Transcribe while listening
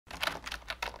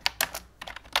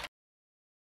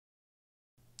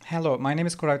Hello, my name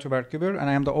is Koray Tuberkübür and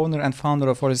I am the owner and founder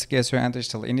of Holistic SEO and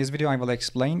Digital. In this video, I will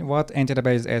explain what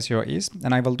entity-based SEO is,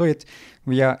 and I will do it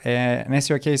via an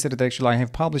SEO case that actually I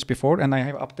have published before, and I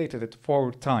have updated it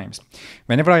 4 times.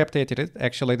 Whenever I updated it,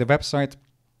 actually the website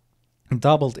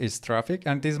doubled its traffic,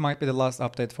 and this might be the last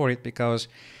update for it because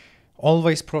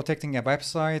always protecting a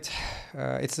website,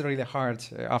 it's really hard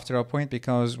after a point,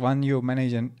 because when you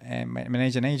manage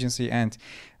an agency and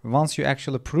once you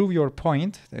actually prove your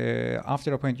point,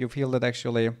 after a point you feel that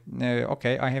actually,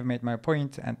 okay, I have made my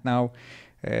point and now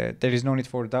there is no need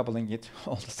for doubling it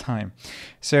all the time.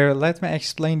 So let me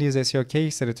explain this SEO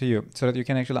case study to you so that you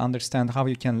can actually understand how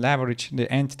you can leverage the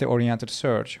entity-oriented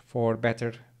search for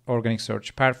better organic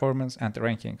search performance and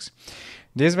rankings.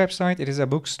 This website, it is a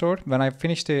bookstore. When I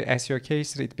finished the SEO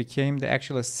case, it became the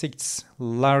actual 6th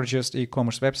largest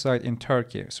e-commerce website in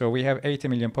Turkey. So we have 80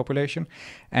 million population,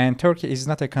 and Turkey is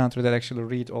not a country that actually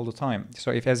read all the time.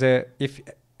 So if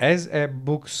as a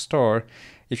bookstore,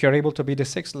 if you're able to be the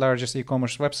 6th largest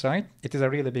e-commerce website, it is a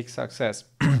really big success.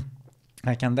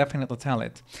 I can definitely tell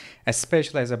it,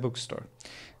 especially as a bookstore.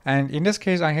 And in this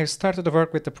case, I have started to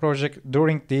work with the project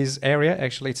during this area.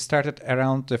 Actually, it started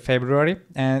around February,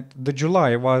 and the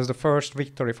July was the first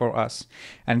victory for us.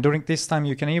 And during this time,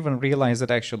 you can even realize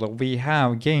that actually we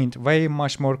have gained way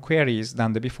much more queries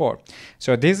than the before.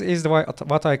 So this is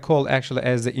what I call actually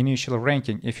as the initial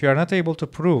ranking. If you are not able to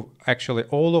prove actually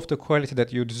all of the quality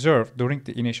that you deserve during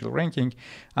the initial ranking,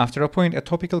 after a point, a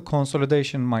topical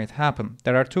consolidation might happen.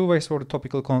 There are 2 ways for the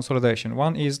topical consolidation.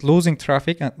 One is losing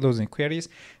traffic and losing queries.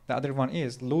 The other one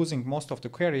is losing most of the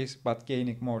queries but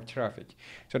gaining more traffic.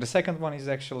 So the second one is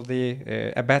actually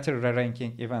a better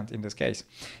ranking event in this case.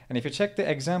 And if you check the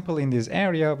example in this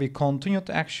area, we continue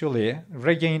to actually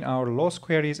regain our lost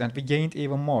queries, and we gained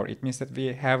even more. It means that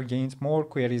we have gained more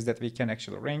queries that we can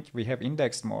actually rank. We have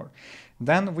indexed more.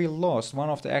 Then we lost one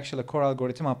of the actual core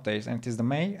algorithm updates, and it is the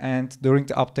May, and during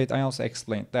the update I also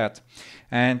explained that.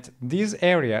 And this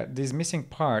area, this missing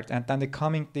part, and then the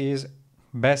coming this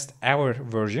best ever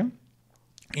version,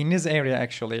 in this area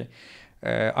actually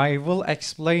I will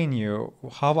explain you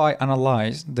how I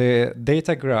analyze the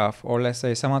data graph, or let's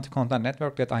say semantic content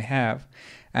network that I have,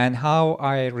 and how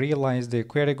I realize the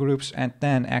query groups, and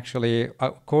then actually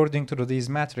according to these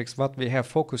metrics what we have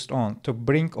focused on to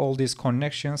bring all these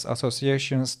connections,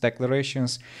 associations,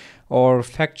 declarations, or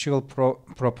factual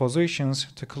propositions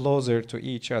to closer to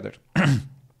each other.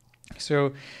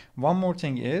 So one more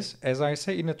thing is, as I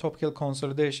say in the topical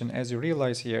consolidation, as you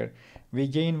realize here, we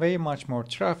gain way much more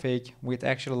traffic with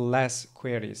actually less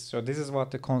queries. So this is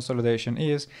what the consolidation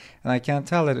is, and I can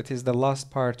tell that it is the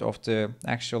last part of the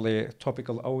actually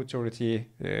topical authority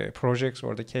projects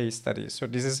or the case studies. So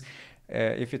this is,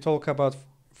 if you talk about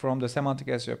from the semantic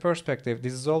SEO perspective,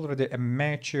 this is already a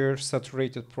mature,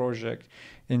 saturated project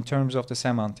in terms of the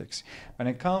semantics. When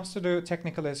it comes to the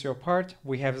technical SEO part,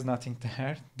 we have nothing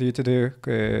there due to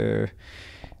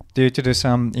the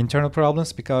some internal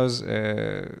problems, because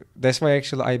that's why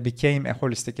actually I became a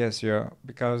holistic SEO,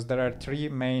 because there are 3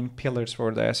 main pillars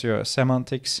for the SEO: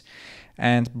 semantics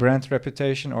and brand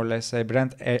reputation, or let's say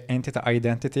brand entity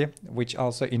identity, which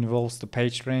also involves the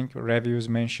page rank, reviews,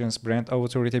 mentions, brand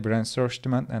authority, brand search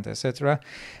demand, and etc.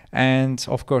 And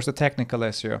of course the technical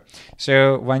SEO.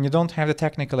 So when you don't have the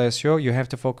technical SEO, you have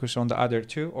to focus on the other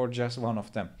 2 or just one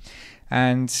of them.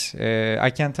 And I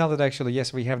can tell that actually,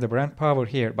 yes, we have the brand power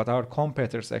here, but our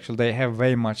competitors actually, they have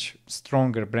way much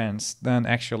stronger brands than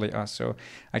actually us. So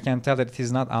I can tell that it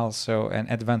is not also an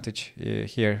advantage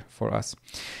here for us.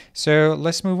 So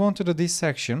let's move on to this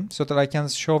section so that I can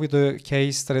show you the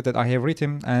case study that I have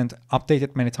written and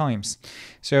updated many times.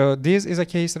 So this is a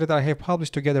case study that I have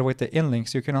published together with the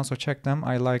InLinks. You can also check them.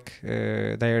 I like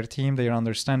their team, their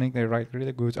understanding. They write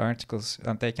really good articles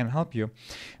and they can help you.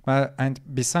 And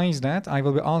besides that, I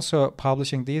will be also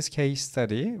publishing this case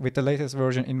study with the latest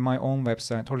version in my own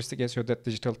website,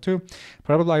 holisticSEO.digital too.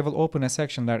 Probably I will open a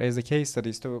section there as the case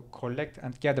studies to collect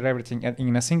and gather everything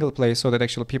in a single place so that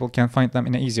actually people can find them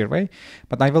in an easier way.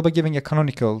 But I will be giving a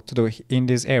canonical to do in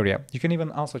this area. You can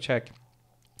even also check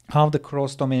how the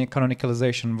cross-domain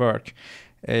canonicalization work.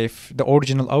 If the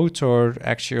original author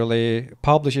actually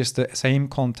publishes the same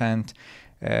content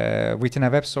within a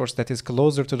web source that is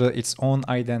closer to its own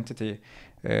identity.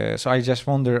 So I just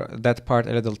wonder that part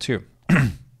a little too.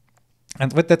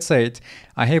 And with that said,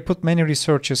 I have put many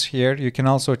researches here. You can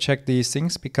also check these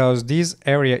things because this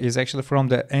area is actually from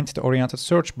the entity-oriented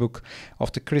search book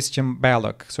of the Christian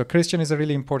Ballock. So Christian is a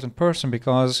really important person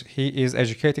because he is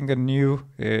educating the new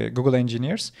Google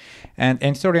engineers. And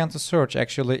entity-oriented search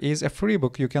actually is a free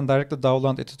book. You can directly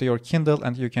download it to your Kindle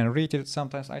and you can read it.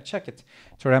 Sometimes I check it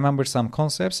to remember some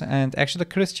concepts. And actually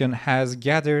Christian has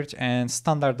gathered and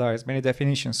standardized many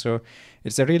definitions. So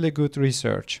it's a really good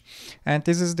research. And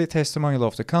this is the testimonial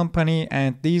of the company,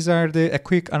 and these are a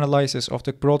quick analysis of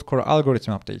the broad core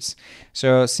algorithm updates.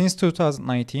 So since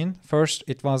 2019, first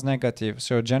it was negative.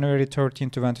 So January 13,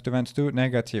 2022,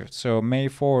 negative. So May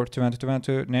 4,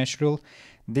 2022, natural.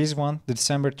 This one, the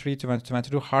December 3,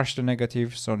 2022, harshly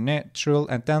negative. So natural.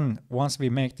 And then once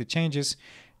we make the changes,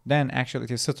 then actually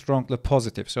it is strongly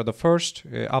positive. So the first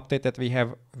update that we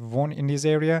have won in this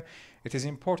area, it is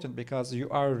important because you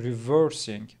are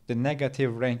reversing the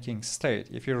negative ranking state.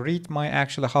 If you read my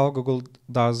actually how Google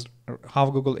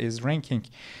is ranking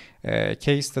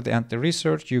case study and the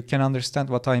research, you can understand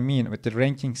what I mean with the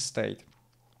ranking state.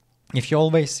 If you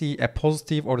always see a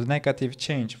positive or negative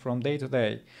change from day to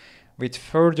day with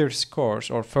further scores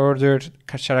or further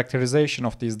characterization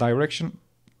of this direction,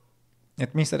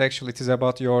 it means that actually it is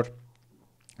about your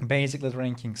basically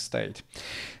ranking state.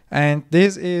 And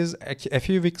this is a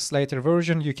few weeks later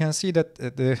version. You can see that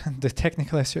the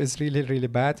technical SEO is really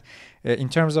bad in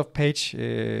terms of page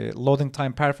loading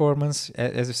time performance.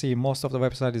 As you see, most of the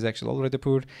website is actually already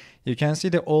poor. You can see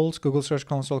the old Google Search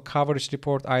Console coverage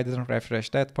report. I didn't refresh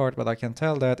that part, but I can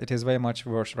tell that it is way much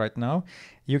worse right now.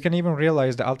 You can even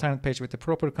realize the alternate page with the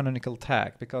proper canonical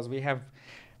tag, because we have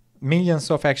millions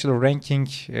of actual ranking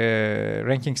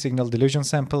signal delusion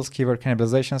samples, keyword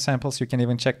cannibalization samples. You can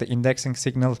even check the indexing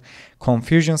signal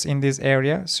confusions in this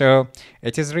area. So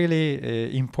it is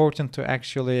really important to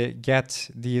actually get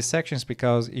these sections,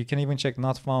 because you can even check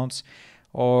not founds,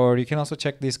 or you can also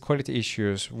check these quality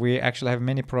issues. We actually have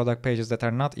many product pages that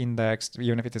are not indexed,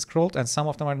 even if it is crawled, and some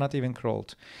of them are not even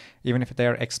crawled, even if they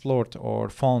are explored or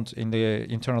found in the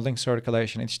internal link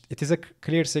circulation. It is a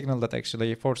clear signal that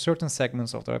actually for certain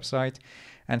segments of the website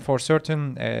and for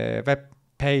certain web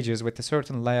pages with a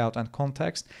certain layout and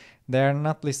context, they are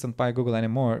not listed by Google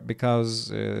anymore, because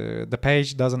the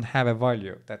page doesn't have a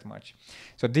value that much.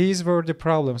 So these were the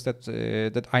problems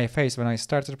that I faced when I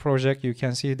started the project. You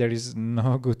can see there is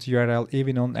no good URL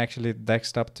even on actually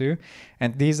desktop too.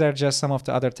 And these are just some of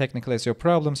the other technical SEO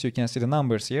problems. You can see the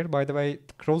numbers here. By the way,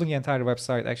 crawling the entire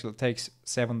website actually takes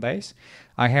 7 days.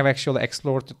 I have actually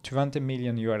explored 20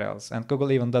 million URLs, and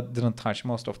Google even didn't touch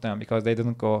most of them because they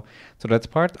didn't go to that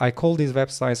part. I call these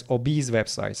websites obese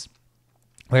websites.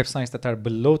 Websites that are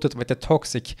bloated with the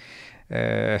toxic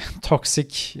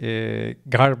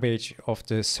garbage of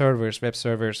the servers, web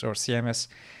servers, or CMS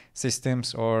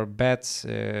systems, or bad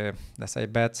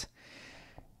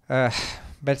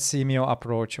CMO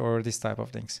approach, or this type of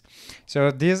things.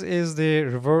 So this is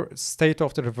the state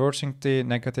of the reversing the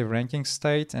negative ranking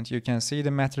state, and you can see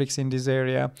the metrics in this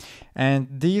area. And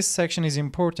this section is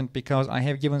important because I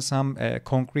have given some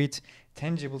concrete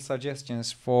tangible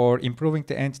suggestions for improving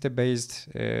the entity-based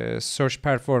search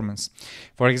performance.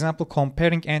 For example,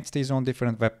 comparing entities on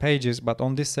different web pages, but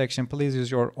on this section, please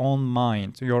use your own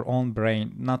mind, your own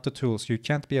brain, not the tools. You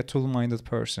can't be a tool-minded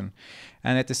person.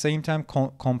 And at the same time,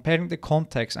 comparing the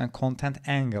context and content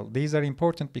angle. These are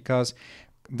important because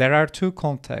there are two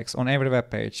contexts on every web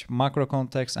page, macro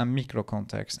context and micro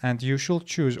context, and you should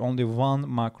choose only one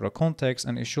macro context,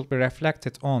 and it should be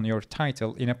reflected on your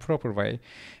title in a proper way.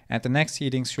 And the next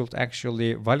headings should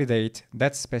actually validate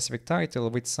that specific title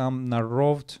with some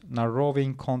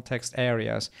narrowing context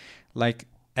areas, like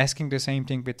asking the same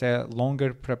thing with a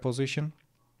longer preposition,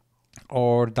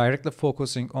 or directly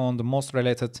focusing on the most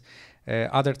related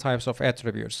other types of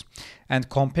attributes, and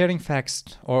comparing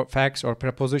facts or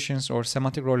prepositions or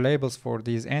semantic role labels for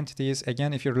these entities.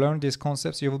 Again, if you learn these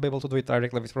concepts, you will be able to do it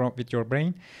directly with your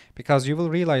brain, because you will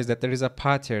realize that there is a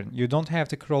pattern. You don't have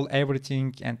to crawl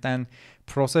everything and then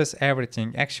process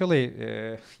everything.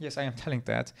 Actually, yes, I am telling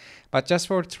that, but just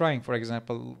for trying, for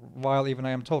example, while even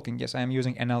I am talking, yes, I am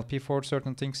using NLP for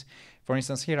certain things. For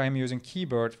instance, here I am using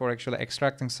Keybird for actually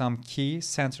extracting some key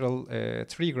central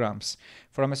trigrams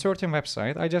from a certain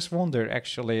website. I just wonder,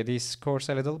 actually, this scores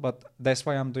a little, but that's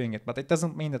why I'm doing it. But it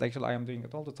doesn't mean that actually I am doing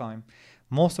it all the time.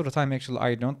 Most of the time, actually,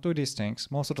 I don't do these things.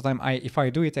 Most of the time, if I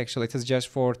do it, actually, it is just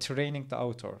for training the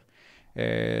author.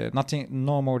 Nothing,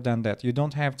 no more than that. You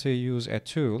don't have to use a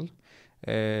tool.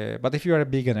 But if you are a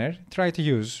beginner, try to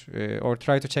use or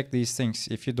try to check these things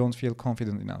if you don't feel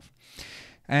confident enough.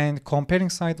 And comparing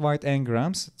site-wide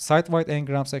n-grams. Site-wide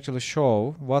n-grams actually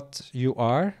show what you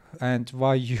are and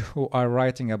why you are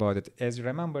writing about it. As you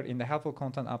remember, in the helpful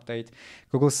content update,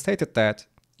 Google stated that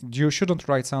you shouldn't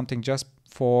write something just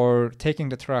for taking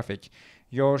the traffic.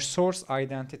 Your source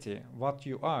identity, what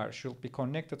you are, should be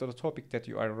connected to the topic that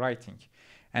you are writing.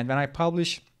 And when I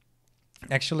publish,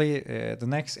 actually, the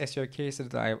next SEO case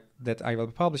that I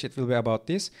will publish, it will be about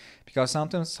this, because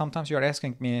sometimes you are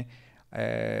asking me,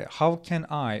 how can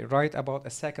I write about a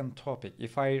second topic?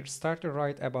 If I start to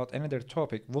write about another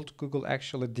topic, would Google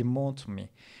actually demote me?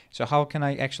 So how can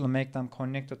I actually make them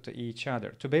connected to each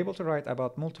other? To be able to write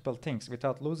about multiple things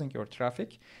without losing your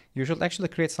traffic, you should actually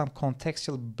create some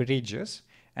contextual bridges.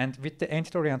 And with the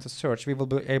entity-oriented search, we will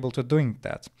be able to doing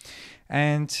that.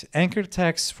 And anchor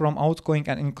tags from outgoing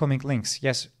and incoming links.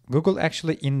 Yes, Google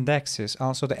actually indexes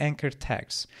also the anchor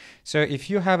tags. So if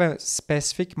you have a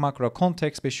specific macro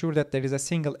context, be sure that there is a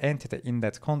single entity in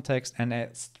that context and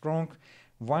a strong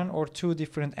one or two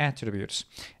different attributes.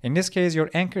 In this case, your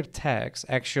anchor tags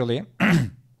actually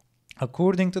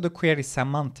according to the query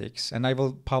semantics, and I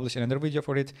will publish another video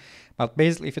for it, but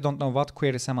basically if you don't know what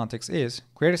query semantics is,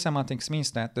 query semantics means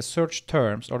that the search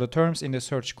terms or the terms in the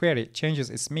search query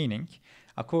changes its meaning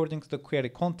according to the query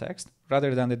context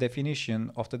rather than the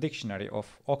definition of the dictionary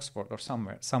of Oxford or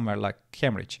somewhere like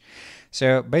Cambridge.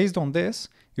 So based on this,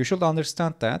 you should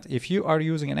understand that if you are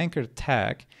using an anchor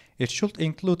tag, it should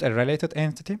include a related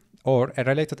entity or a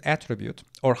related attribute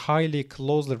or highly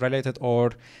closely related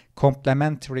or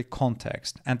complementary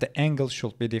context, and the angle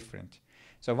should be different.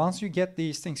 So once you get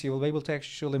these things, you will be able to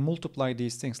actually multiply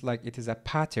these things like it is a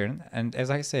pattern. And as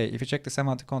I say, if you check the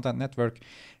Semantic Content Network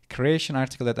creation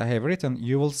article that I have written,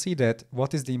 you will see that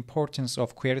what is the importance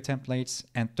of query templates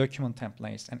and document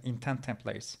templates and intent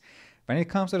templates. When it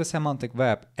comes to the semantic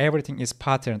web, everything is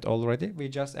patterned already. We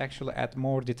just actually add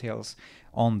more details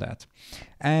on that.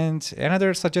 And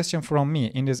another suggestion from me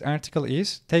in this article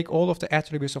is take all of the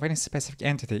attributes of any specific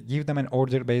entity, give them an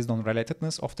order based on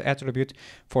relatedness of the attribute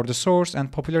for the source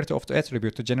and popularity of the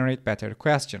attribute to generate better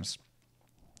questions.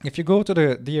 If you go to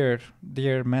the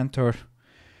dear mentor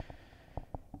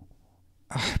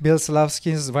Bill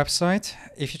Slavsky's website,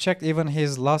 if you check even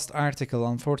his last article,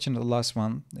 unfortunately last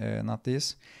one, not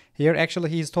this, here actually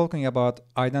he is talking about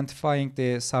identifying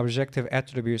the subjective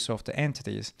attributes of the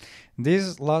entities.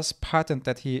 This last patent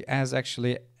that he has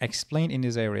actually explained in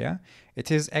this area,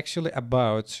 it is actually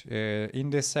about in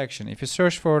this section. If you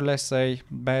search for, let's say,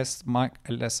 best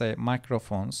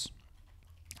microphones,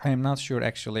 I am not sure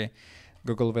actually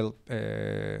Google will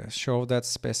show that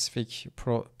specific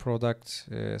product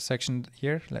section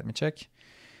here. Let me check.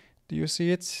 Do you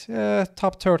see it?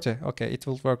 Top 30. Okay, it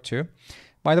will work too.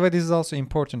 By the way, this is also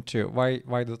important too.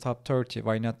 Why the top 30?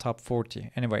 Why not top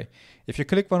 40? Anyway, if you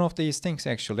click one of these things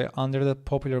actually under the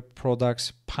popular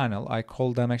products panel, I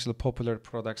call them actually popular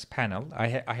products panel. I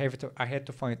had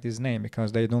to find this name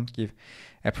because they don't give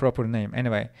a proper name.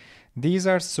 Anyway, these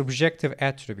are subjective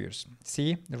attributes.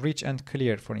 See, rich and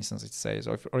clear, for instance, it says.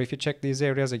 Or if you check these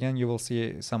areas again, you will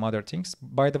see some other things.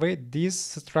 By the way, this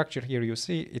structure here you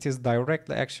see, it is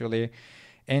directly actually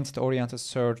entity-oriented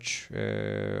search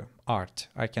art.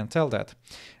 I can tell that.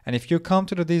 And if you come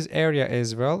to this area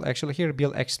as well, actually here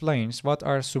Bill explains what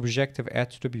are subjective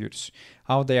attributes,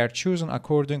 how they are chosen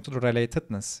according to the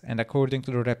relatedness and according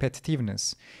to the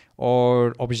repetitiveness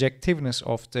or objectiveness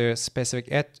of the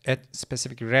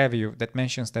specific review that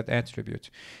mentions that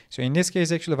attribute. So in this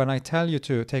case, actually, when I tell you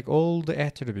to take all the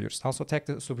attributes, also take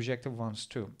the subjective ones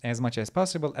too, as much as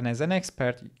possible. And as an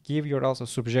expert, give your also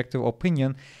subjective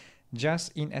opinion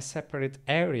just in a separate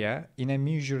area in a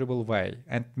measurable way,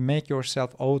 and make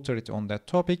yourself authority on that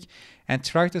topic and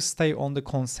try to stay on the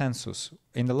consensus.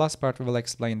 In the last part we will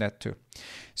explain that too.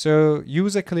 So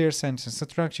use a clear sentence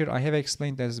structure. I have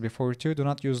explained this before too. Do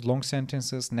not use long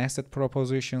sentences, nested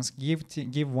propositions.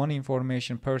 Give one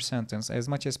information per sentence as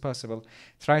much as possible.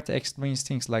 Try to explain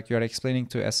things like you are explaining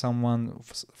to someone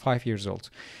 5 years old.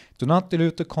 Do not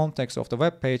dilute the context of the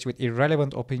web page with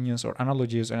irrelevant opinions or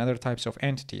analogies and other types of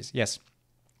entities. Yes,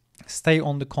 stay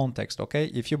on the context, okay?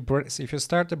 If you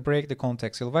start to break the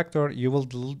contextual vector, you will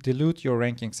dilute your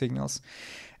ranking signals,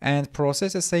 and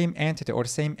process the same entity or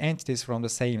same entities from the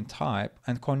same type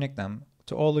and connect them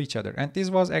to all each other. And this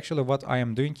was actually what I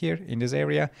am doing here in this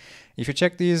area. If you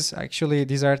check this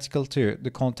article too,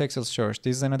 the contextual search,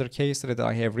 this is another case study that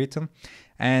I have written.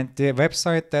 And the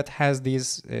website that has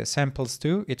these samples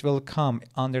too, it will come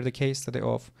under the case study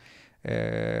of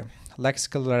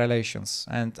lexical relations,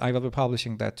 and I will be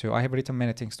publishing that too. I have written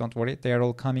many things, don't worry. They are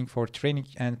all coming for training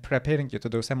and preparing you to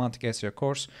do semantic SEO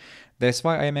course. That's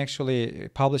why I am actually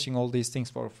publishing all these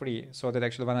things for free, so that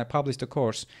actually when I publish the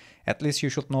course, at least you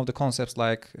should know the concepts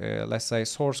like, let's say,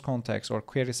 source context or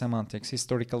query semantics,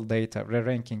 historical data,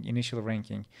 re-ranking, initial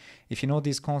ranking. If you know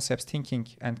these concepts, thinking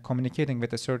and communicating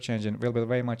with the search engine will be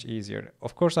very much easier.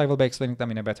 Of course, I will be explaining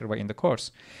them in a better way in the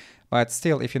course. But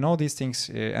still, if you know these things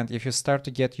and if you start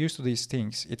to get used to these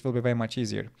things, it will be very much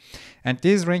easier. And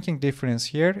this ranking difference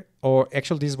here, or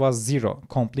actually this was 0,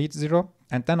 complete 0.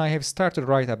 And then I have started to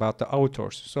write about the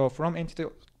authors. So from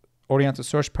entity-oriented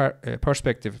search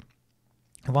perspective,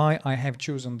 why I have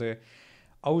chosen the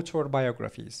author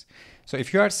biographies. So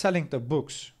if you are selling the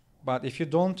books, but if you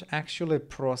don't actually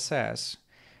process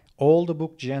all the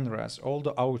book genres, all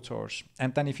the authors,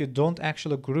 and then if you don't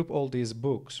actually group all these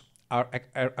books, are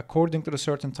according to the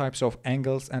certain types of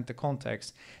angles and the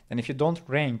context, then if you don't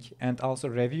rank and also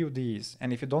review these,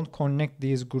 and if you don't connect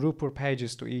these grouper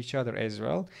pages to each other as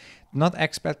well, not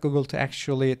expect Google to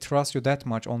actually trust you that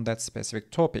much on that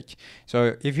specific topic.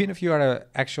 So even if you are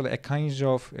actually a kind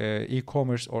of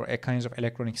e-commerce or a kind of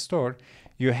electronic store,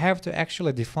 you have to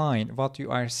actually define what you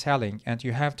are selling and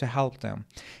you have to help them.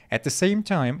 At the same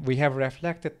time, we have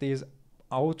reflected these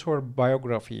author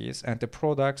biographies and the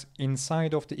products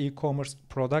inside of the e-commerce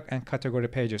product and category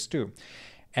pages too.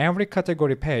 Every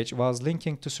category page was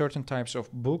linking to certain types of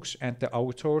books and the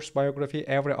author's biography.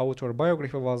 Every author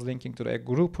biography was linking to a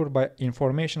grouper by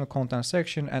informational content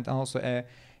section and also a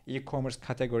e-commerce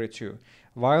category too.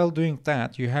 While doing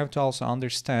that, you have to also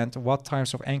understand what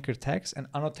types of anchor tags and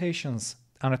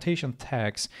annotation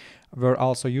tags we're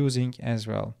also using as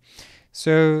well.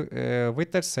 So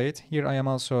with that said, here I am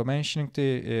also mentioning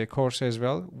the course as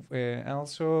well.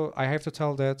 Also, I have to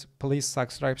tell that please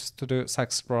subscribe to the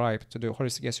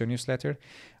Holistic SEO newsletter.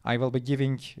 I will be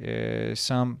giving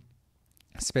some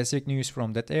specific news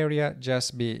from that area.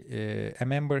 Just be a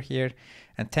member here.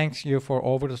 And thank you for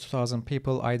over the 2,000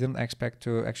 people. I didn't expect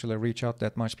to actually reach out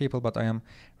that much people, but I am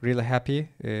really happy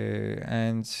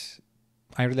and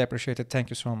I really appreciate it. Thank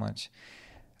you so much.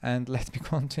 And let me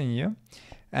continue.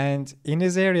 And in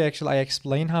this area, actually, I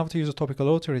explain how to use a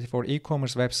topical authority for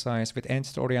e-commerce websites with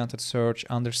entity-oriented search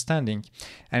understanding.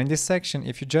 And in this section,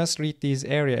 if you just read this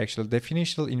area, actually,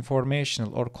 definitional,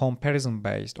 informational, or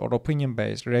comparison-based, or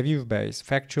opinion-based, review-based,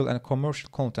 factual, and commercial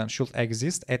content should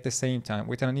exist at the same time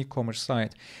within an e-commerce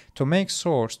site to make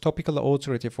source topical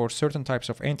authority for certain types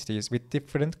of entities with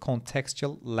different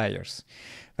contextual layers.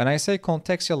 When I say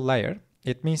contextual layer,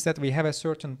 it means that we have a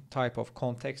certain type of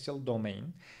contextual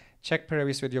domain. Check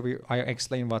previous video where I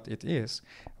explain what it is.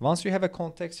 Once you have a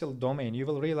contextual domain, you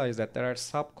will realize that there are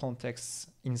subcontexts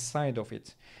inside of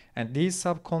it. And these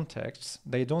subcontexts,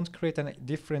 they don't create a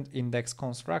different index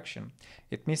construction.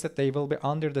 It means that they will be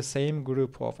under the same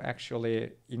group of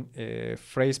actually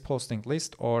phrase posting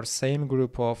list or same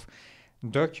group of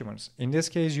documents. In this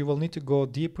case, you will need to go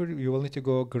deeper, you will need to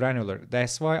go granular.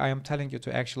 That's why I am telling you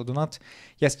to actually do not,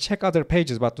 yes, check other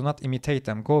pages, but do not imitate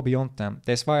them, go beyond them.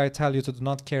 That's why I tell you to do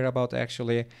not care about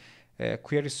actually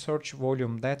query search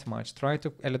volume that much. Try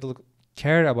to a little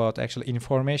care about actually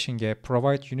information gap,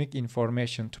 provide unique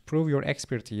information to prove your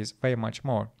expertise very much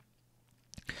more.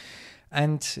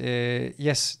 And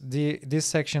yes, this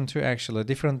section too, actually,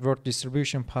 different word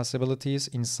distribution possibilities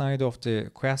inside of the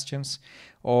questions,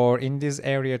 or in this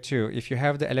area too. If you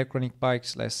have the electronic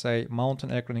bikes, let's say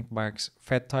mountain electronic bikes,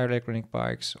 fat tire electronic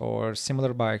bikes, or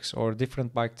similar bikes, or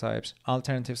different bike types,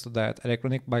 alternatives to that,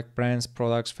 electronic bike brands,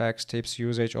 products, facts, tips,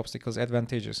 usage, obstacles,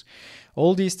 advantages.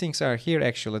 All these things are here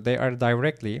actually. They are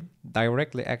directly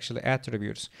actually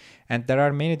attributes. And there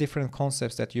are many different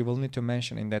concepts that you will need to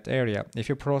mention in that area. If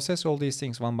you process all these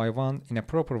things one by one in a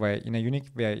proper way, in a unique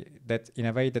way, in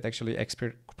a way that actually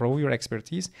prove your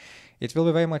expertise, it will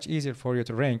be very much easier for you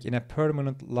to rank in a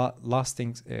permanent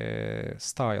lasting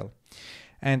style.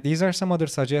 And these are some other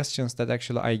suggestions that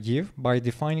actually I give by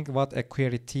defining what a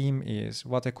query theme is,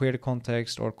 what a query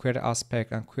context or query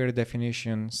aspect and query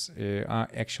definitions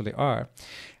actually are.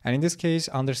 And in this case,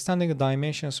 understanding the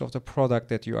dimensions of the product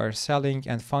that you are selling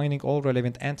and finding all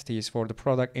relevant entities for the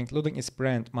product, including its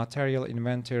brand, material,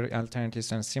 inventory,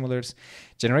 alternatives, and similars,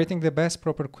 generating the best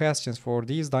proper questions for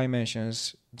these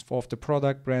dimensions of the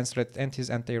product, brands, entities,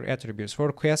 and their attributes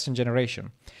for question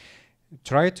generation.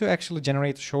 Try to actually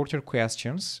generate shorter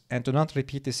questions and do not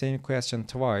repeat the same question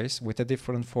twice with a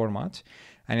different format.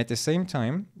 And at the same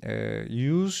time,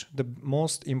 use the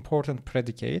most important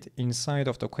predicate inside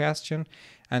of the question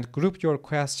and group your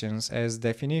questions as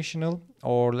definitional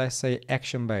or, let's say,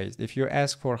 action-based. If you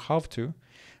ask for how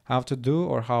to do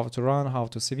or how to run, how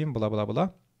to swim, blah, blah, blah,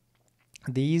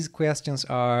 these questions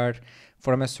are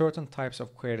from a certain types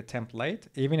of query template,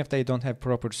 even if they don't have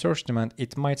proper search demand,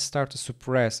 it might start to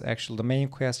suppress actually the main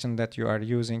question that you are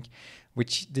using,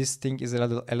 which this thing is a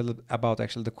little about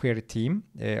actually the query theme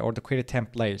or the query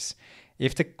templates.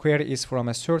 If the query is from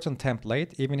a certain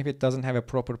template, even if it doesn't have a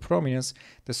proper prominence,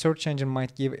 the search engine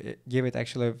might give it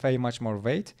actually very much more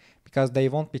weight, because they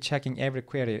won't be checking every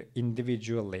query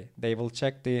individually. They will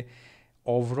check the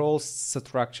overall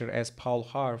structure, as Paul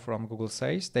Haar from Google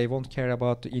says. They won't care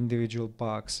about the individual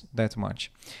bugs that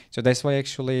much. So that's why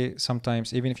actually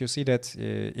sometimes, even if you see that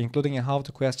including a how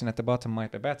to question at the bottom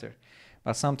might be better,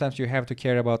 but sometimes you have to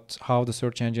care about how the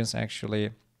search engines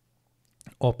actually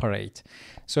operate.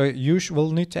 So you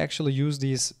will need to actually use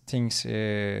these things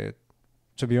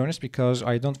to be honest, because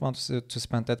I don't want to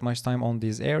spend that much time on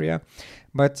this area.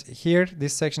 But here,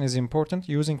 this section is important,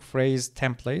 using phrase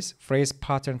templates, phrase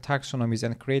pattern taxonomies,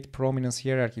 and create prominence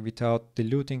hierarchy without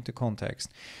diluting the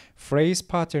context. Phrase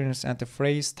patterns and the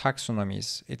phrase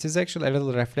taxonomies, it is actually a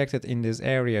little reflected in this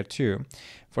area too.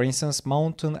 For instance,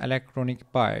 mountain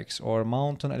electronic bikes, or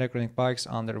mountain electronic bikes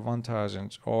under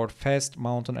 1000, or fast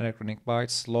mountain electronic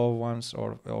bikes, slow ones,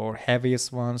 or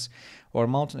heaviest ones, or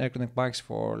mountain electronic bikes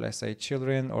for, let's say,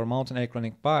 children, or mountain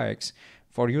electronic bikes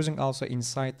for using also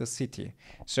inside the city.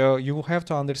 So you have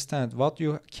to understand what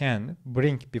you can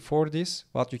bring before this,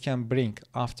 what you can bring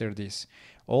after this.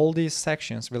 All these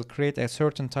sections will create a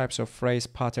certain types of phrase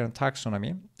pattern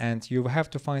taxonomy, and you have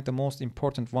to find the most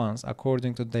important ones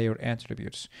according to their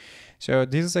attributes. So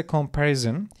this is a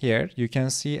comparison here. You can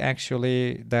see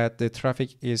actually that the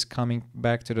traffic is coming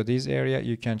back to this area.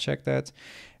 You can check that.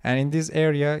 And in this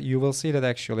area, you will see that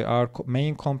actually our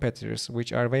main competitors,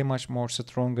 which are way much more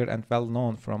stronger and well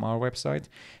known from our website,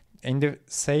 in the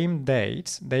same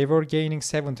dates, they were gaining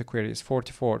 70 queries,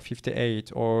 44,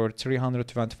 58, or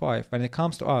 325. When it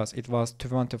comes to us, it was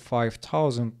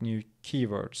 25,000 new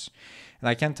keywords. And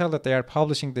I can tell that they are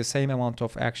publishing the same amount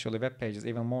of actually web pages,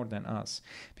 even more than us,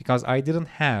 because I didn't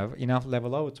have enough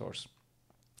level authors.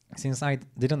 Since I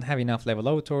didn't have enough level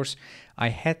authors, I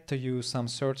had to use some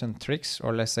certain tricks,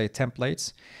 or let's say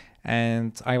templates,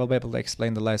 and I will be able to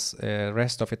explain the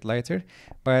rest of it later.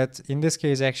 But in this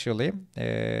case, actually,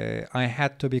 I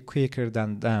had to be quicker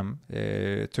than them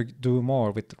to do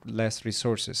more with less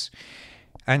resources.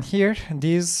 And here,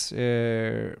 this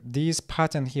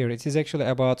pattern here, it is actually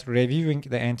about reviewing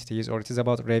the entities, or it is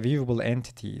about reviewable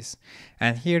entities.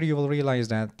 And here you will realize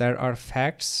that there are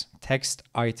facts, text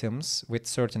items with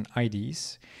certain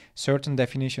IDs, certain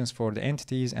definitions for the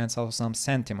entities, and also some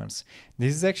sentiments.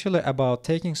 This is actually about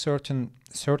taking certain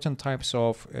types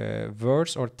of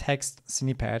words or text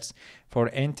snippets for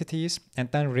entities,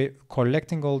 and then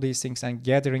collecting all these things and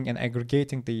gathering and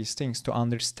aggregating these things to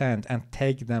understand and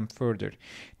take them further.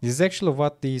 This is actually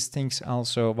what these things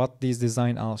also, what this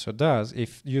design also does.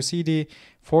 If you see the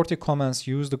 40 comments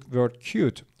use the word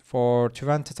cute for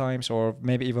 20 times or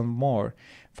maybe even more,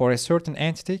 for a certain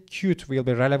entity, cute will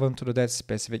be relevant to that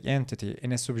specific entity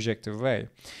in a subjective way.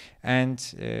 And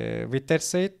with that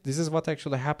said, this is what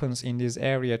actually happens in this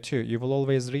area too. You will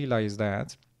always realize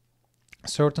that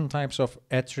certain types of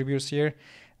attributes here,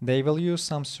 they will use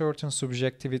some certain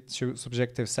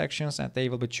subjective sections, and they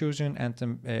will be chosen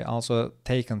and also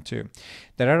taken too.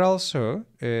 There are also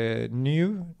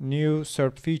new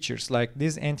SERP features, like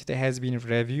this entity has been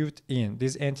reviewed in,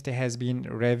 this entity has been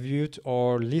reviewed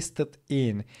or listed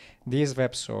in this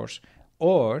web source.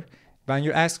 Or when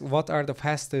you ask what are the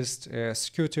fastest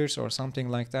scooters or something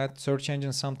like that, search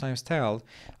engines sometimes tell,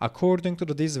 according to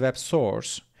this web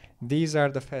source, these are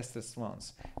the fastest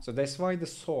ones. So that's why the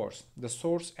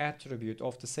source attribute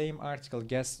of the same article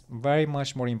gets very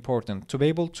much more important. To be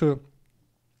able to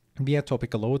be a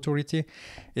topical authority,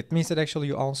 it means that actually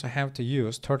you also have to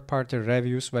use third-party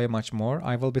reviews very much more.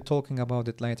 I will be talking about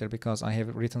it later because I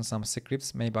have written some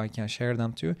scripts. Maybe I can share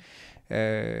them too.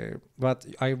 But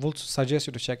I would suggest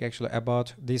you to check actually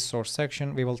about this source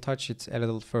section. We will touch it a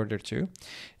little further too.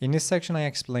 In this section, I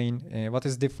explain what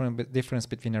is difference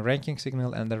between a ranking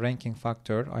signal and the ranking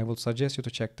factor. I will suggest you to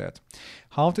check that.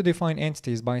 How to define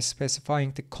entities by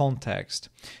specifying the context.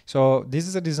 So this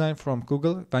is a design from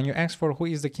Google. When you ask for who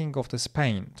is the king of the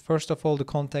Spain, first of all, the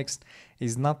context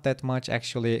is not that much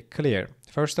actually clear.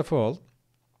 First of all,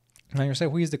 when you say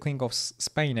who is the king of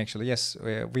Spain, actually, yes,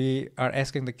 we are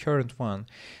asking the current one.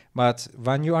 But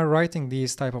when you are writing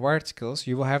these type of articles,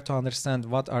 you will have to understand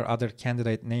what are other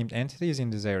candidate named entities in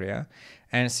this area.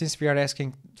 And since we are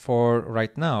asking for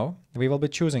right now, we will be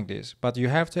choosing this. But you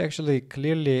have to actually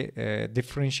clearly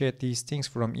differentiate these things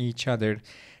from each other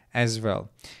as well.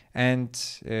 And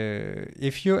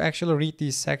if you actually read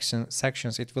these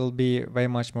sections, it will be very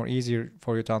much more easier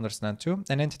for you to understand too.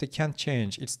 An entity can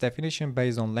change its definition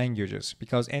based on languages,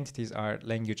 because entities are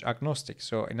language agnostic.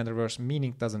 So in other words,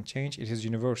 meaning doesn't change, it is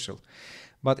universal.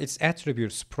 But its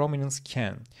attributes, prominence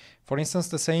can. For instance,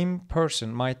 the same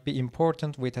person might be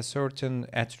important with a certain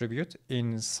attribute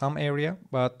in some area,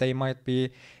 but they might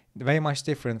be very much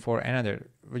different for another.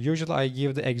 Usually I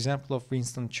give the example of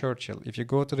Winston Churchill. If you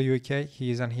go to the UK,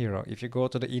 he is an hero. If you go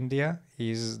to the India,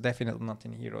 he is definitely not a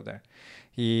hero there.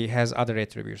 He has other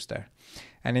attributes there.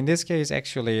 And in this case,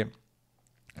 actually,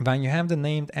 when you have the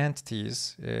named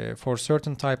entities for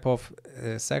certain type of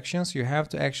sections, you have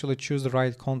to actually choose the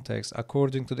right context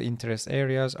according to the interest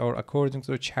areas or according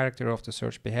to the character of the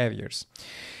search behaviors.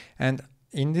 And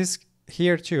in this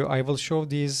here too, I will show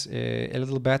these a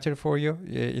little better for you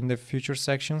in the future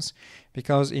sections,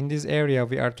 because in this area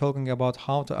we are talking about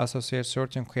how to associate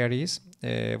certain queries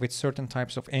with certain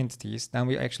types of entities. Then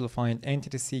we actually find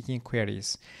entity seeking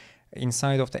queries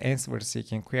inside of the answer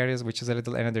seeking queries, which is a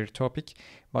little another topic,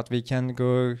 but we can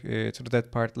go to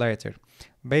that part later.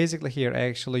 Basically here I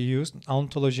actually used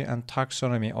ontology and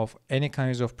taxonomy of any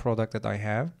kinds of product that I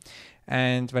have.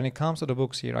 And when it comes to the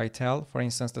books here, I tell, for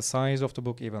instance, the size of the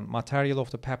book even, material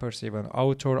of the papers even,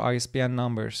 author, ISBN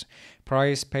numbers,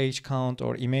 price, page count,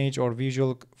 or image or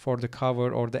visual for the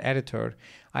cover or the editor.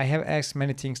 I have asked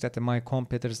many things that my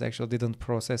competitors actually didn't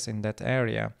process in that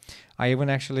area. I even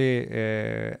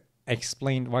actually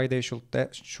explained why they should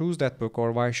choose that book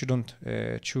or why shouldn't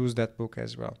choose that book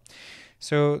as well.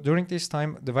 So during this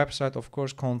time, the website, of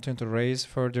course, continued to raise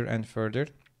further and further.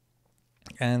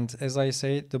 And as I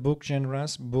say, the book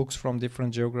genres, books from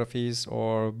different geographies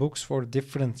or books for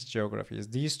different geographies.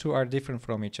 These two are different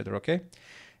from each other, okay?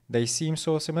 They seem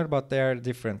so similar, but they are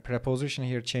different. Preposition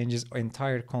here changes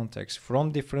entire context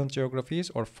from different geographies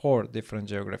or for different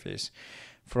geographies,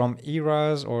 from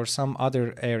eras or some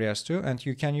other areas too. And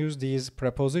you can use these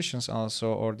prepositions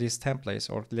also, or these templates,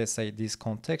 or let's say this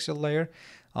contextual layer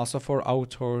also for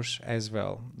authors as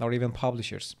well, or even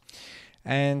publishers.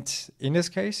 And in this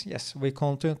case, yes, we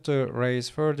continued to raise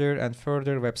further and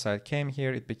further. Website came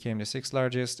here, it became the 6th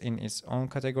largest in its own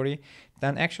category.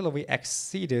 Then actually we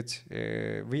exceeded,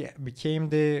 we became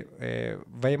the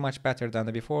way much better than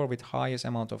the before, with highest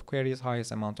amount of queries,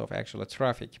 highest amount of actual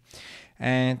traffic.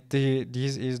 And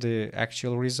this is the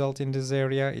actual result in this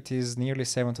area. It is nearly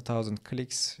 70,000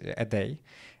 clicks a day.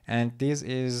 And this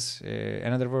is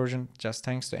another version, just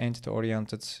thanks to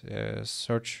entity-oriented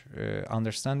search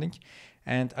understanding.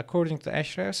 And according to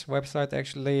Ahrefs, website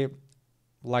actually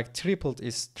like tripled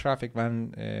its traffic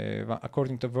when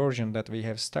according to version that we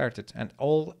have started. And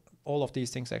all of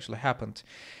these things actually happened.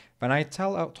 When I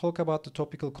talk about the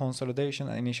topical consolidation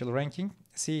and initial ranking,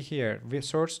 see here, we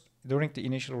searched during the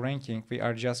initial ranking, we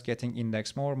are just getting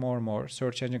indexed more.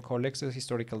 Search engine collects the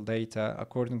historical data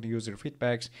according to user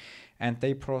feedbacks, and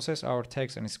they process our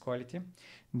text and its quality.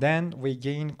 Then we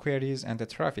gain queries and the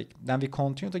traffic. Then we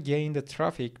continue to gain the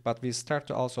traffic, but we start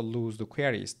to also lose the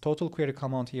queries. Total query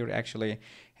count here actually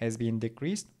has been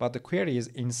decreased, but the queries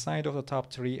inside of the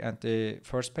top 3 and the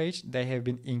first page, they have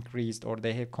been increased, or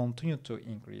they have continued to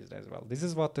increase as well. This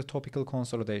is what the topical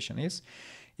consolidation is.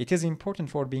 It is important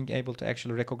for being able to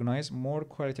actually recognize more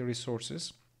quality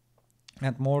resources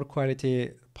and more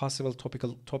quality possible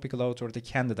topical authority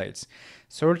candidates.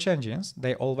 Search engines,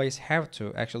 they always have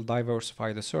to actually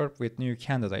diversify the SERP with new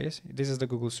candidates. This is the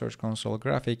Google Search Console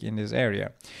graphic in this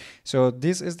area. So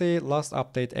this is the last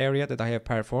update area that I have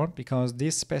performed, because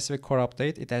this specific core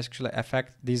update, it actually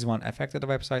this one affected the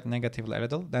website negatively a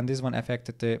little, then this one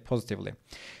affected it positively.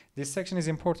 This section is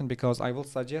important because I will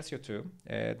suggest you to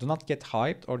do not get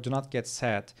hyped or do not get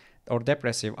sad or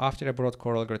depressive after a broad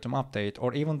core algorithm update,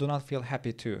 or even do not feel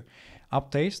happy too.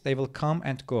 Updates, they will come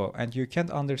and go, and you can't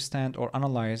understand or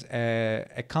analyze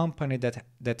a company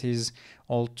that is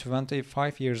all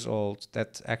 25 years old,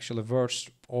 that actually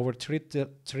worth over $3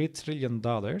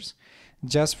 trillion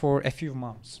just for a few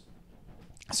months.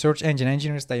 Search engine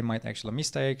engineers, they might actually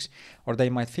mistakes, or they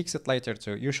might fix it later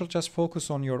too. You should just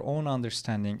focus on your own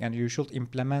understanding, and you should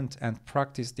implement and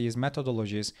practice these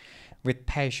methodologies with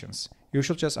patience. You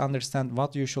should just understand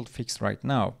what you should fix right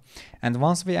now. And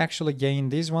once we actually gain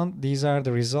this one, these are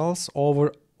the results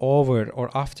over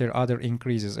or after other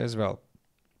increases as well.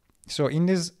 So in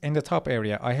the top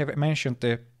area, I have mentioned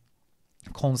the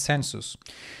consensus.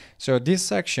 So this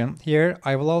section here,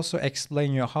 I will also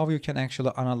explain you how you can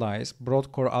actually analyze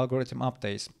broad core algorithm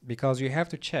updates, because you have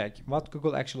to check what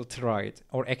Google actually tried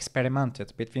or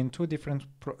experimented between two different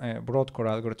broad core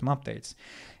algorithm updates.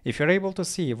 If you're able to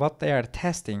see what they are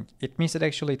testing, it means that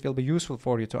actually it will be useful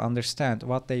for you to understand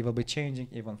what they will be changing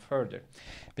even further.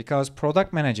 Because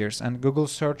product managers and Google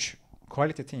search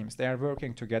quality teams, they are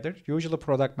working together. Usually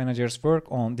product managers work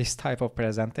on this type of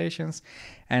presentations,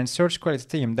 and search quality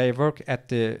team, they work at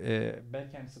the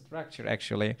backend structure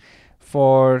actually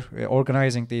for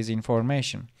organizing this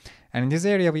information. And in this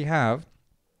area we have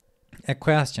a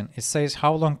question. It says,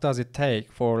 how long does it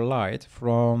take for light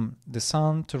from the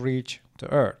sun to reach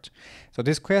the earth? So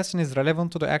this question is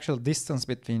relevant to the actual distance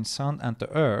between sun and the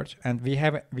earth, and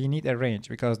we need a range,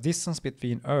 because distance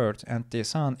between earth and the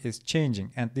sun is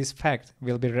changing, and this fact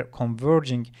will be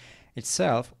converging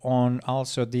itself on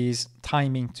also this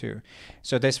timing too.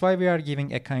 So that's why we are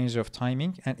giving a kind of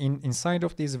timing, and inside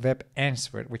of this web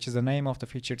answer, which is the name of the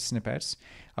featured snippets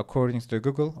according to the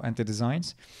Google and the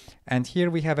designs, and here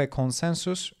we have a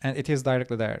consensus, and it is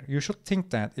directly there. You should think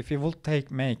that if you would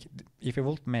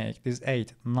make this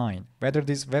 8, 9, whether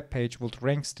this web page would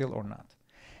rank still or not.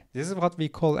 This is what we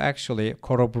call actually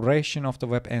corroboration of the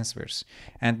web answers,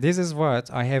 and this is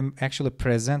what I have actually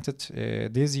presented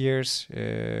this year's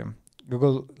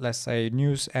Google, let's say,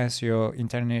 News SEO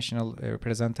International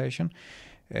presentation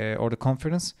or the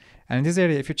conference. And in this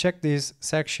area, if you check this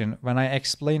section, when I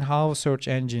explain how search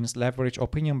engines leverage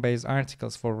opinion-based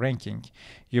articles for ranking,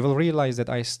 you will realize that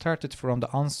I started from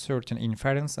the uncertain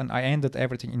inference and I ended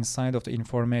everything inside of the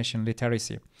information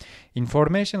literacy.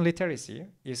 Information literacy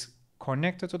is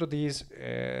connected to these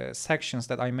sections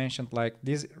that I mentioned, like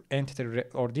this entity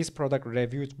or this product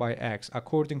reviewed by X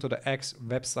according to the X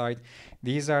website.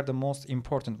 These are the most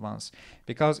important ones,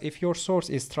 because if your source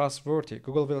is trustworthy,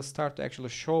 Google will start to actually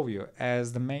show you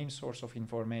as the main source of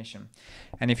information.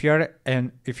 And if you are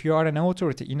an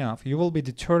authority enough, you will be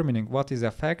determining what is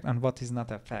a fact and what is not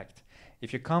a fact.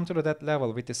 If you come to that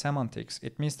level with the semantics,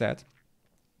 it means that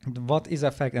what is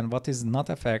a fact and what is not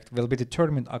a fact will be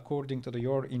determined according to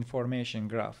your information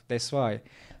graph. That's why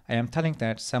I am telling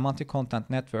that semantic content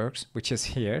networks, which is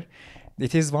here,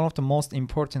 it is one of the most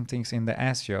important things in the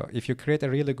SEO. If you create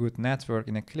a really good network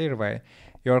in a clear way,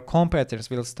 your competitors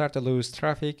will start to lose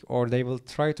traffic, or they will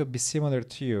try to be similar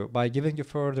to you by giving you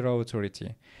further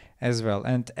authority as well.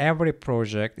 And every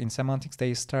project in semantics,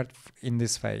 they start in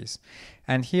this phase.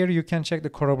 And here you can check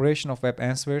the corroboration of web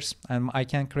answers, and I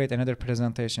can create another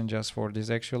presentation just for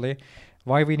this actually.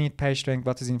 Why we need page rank,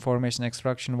 what is information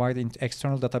extraction, why the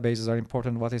external databases are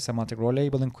important, what is semantic role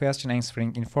labeling, question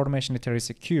answering, information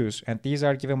literacy cues, and these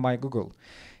are given by Google.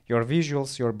 Your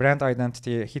visuals, your brand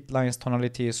identity, headlines,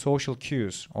 tonality, social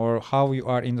cues, or how you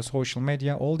are in the social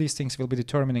media, all these things will be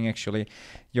determining actually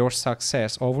your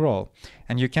success overall.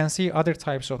 And you can see other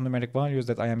types of numeric values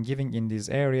that I am giving in this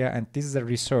area, and this is a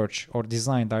research or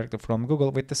design directly from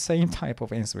Google with the same type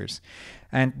of answers.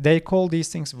 And they call these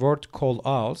things word call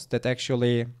outs that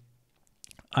actually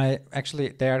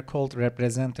they are called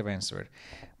representative answer,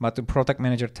 but the product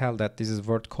manager tell that this is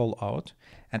word call out,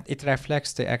 and it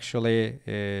reflects the actually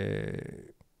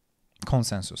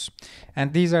consensus.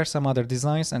 And these are some other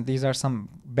designs, and these are some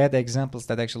bad examples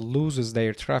that actually loses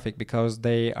their traffic because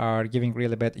they are giving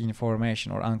really bad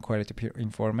information or unquality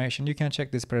information. You can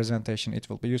check this presentation. It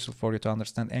will be useful for you to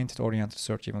understand entity-oriented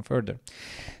search even further.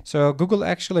 So Google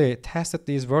actually tested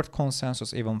these word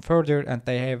consensus even further, and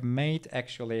they have made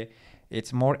actually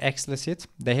it's more explicit.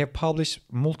 They have published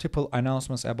multiple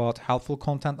announcements about helpful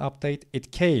content update.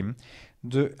 It came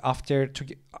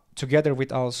together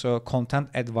with also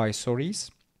content advisories,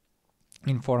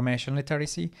 information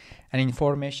literacy, and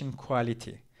information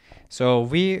quality. So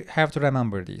we have to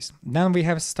remember these. Then we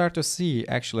have start to see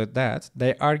actually that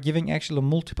they are giving actually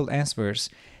multiple answers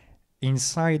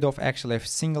inside of actually a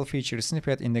single feature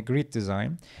snippet in the grid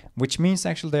design, which means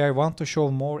actually they want to show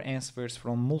more answers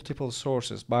from multiple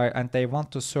sources and they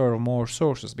want to serve more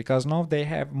sources, because now they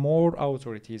have more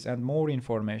authorities and more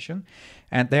information,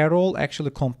 and they are all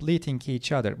actually completing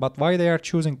each other. But why they are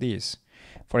choosing these?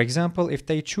 For example, if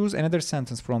they choose another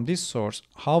sentence from this source,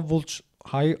 how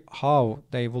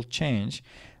they will change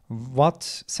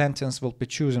what sentence will be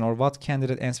chosen, or what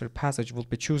candidate answer passage will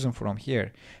be chosen from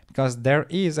here, because there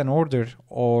is an order,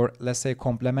 or let's say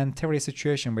complementary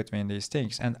situation between these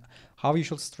things, and how you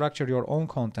should structure your own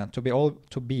content to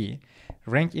be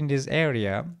ranked in this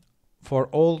area for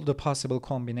all the possible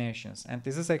combinations. And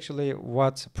this is actually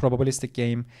what probabilistic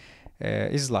game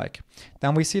is like.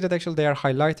 Then we see that actually they are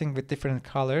highlighting with different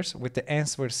colors with the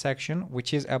answer section,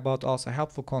 which is about also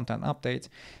helpful content update,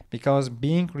 because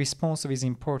being responsive is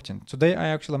important. Today I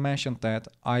actually mentioned that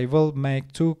I will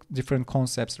make two different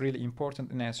concepts really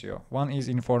important in SEO. One is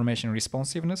information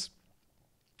responsiveness.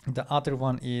 The other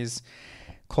one is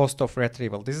cost of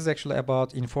retrieval. This is actually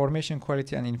about information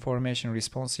quality and information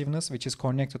responsiveness, which is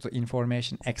connected to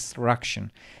information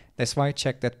extraction. That's why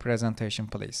check that presentation,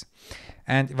 please.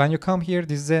 And when you come here,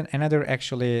 this is another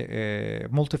actually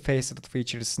multifaceted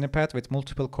feature snippet with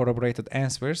multiple corroborated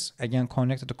answers, again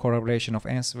connected to corroboration of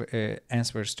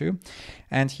answers too.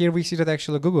 And here we see that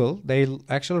actually Google, they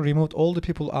actually removed all the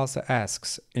people also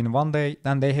asks in one day,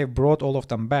 then they have brought all of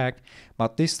them back,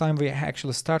 but this time we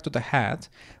actually started to have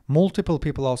multiple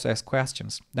people also ask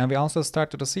questions. Then we also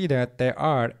started to see that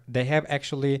they have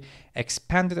actually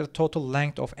expanded the total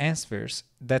length of answers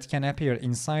that can appear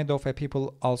inside of a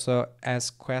people also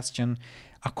ask question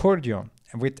accordion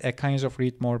with a kind of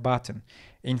read more button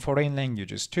in foreign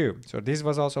languages too. So this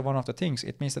was also one of the things.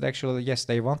 It means that actually, yes,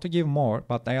 they want to give more,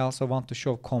 but they also want to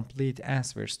show complete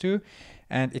answers too.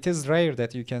 And it is rare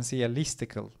that you can see a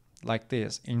listicle like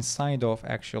this inside of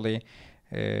actually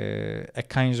a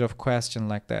kind of question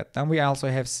like that. Then we also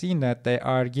have seen that they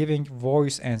are giving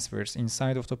voice answers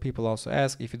inside of the people also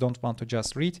ask. If you don't want to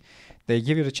just read, they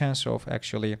give you the chance of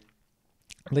actually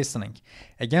listening.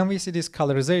 Again, we see these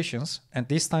colorizations, and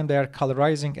this time they are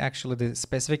colorizing actually the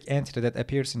specific entity that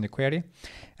appears in the query.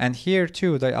 And here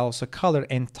too, they also color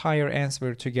entire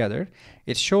answer together.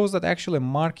 It shows that actually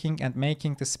marking and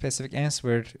making the specific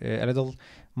answer a little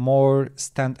more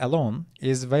standalone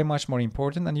is very much more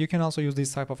important. And you can also use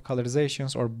these type of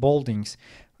colorizations or boldings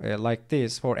like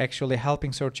this for actually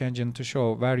helping search engine to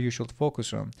show where you should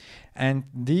focus on. And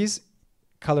these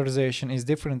colorization is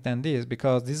different than this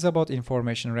because this is about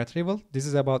information retrieval. This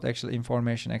is about actual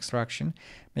information extraction.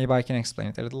 Maybe I can explain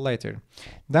it a little later.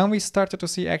 Then we started to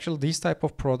see actually these type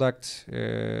of product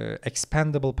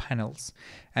expandable panels.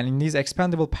 And in these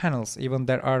expandable panels, even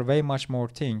there are way much more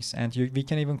things. And we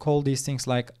can even call these things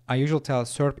like, I usually tell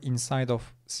SERP inside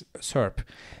of SERP.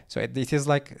 So it is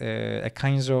like a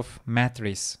kind of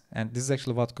matrix. And this is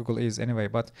actually what Google is anyway.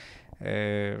 But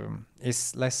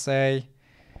it's, let's say,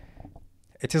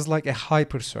 it is like a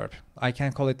hyper SERP. I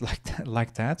can call it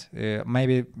like that.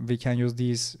 Maybe we can use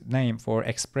this name for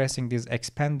expressing these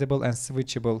expandable and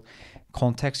switchable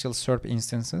contextual SERP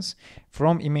instances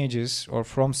from images or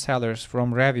from sellers,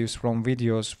 from reviews, from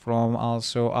videos, from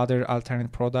also other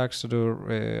alternate products to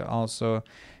do also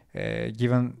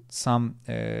given some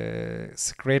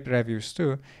scrape reviews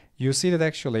too. You see that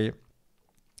actually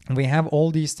we have all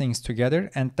these things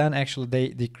together, and then actually they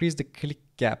decrease the click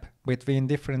gap between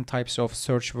different types of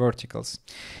search verticals.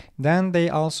 Then they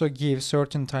also give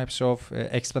certain types of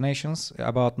explanations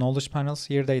about knowledge panels.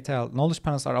 Here they tell knowledge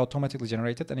panels are automatically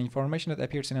generated, and information that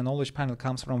appears in a knowledge panel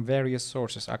comes from various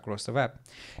sources across the web.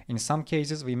 In some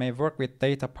cases, we may work with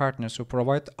data partners who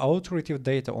provide authoritative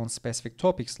data on specific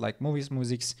topics like movies,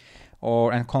 musics,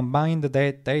 and combine the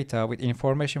data with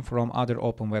information from other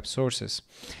open web sources.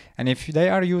 And if they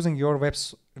are using your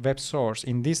web source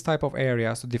in this type of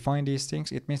areas to define these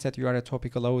things, it means that you are a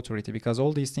topical authority because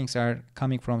all these things are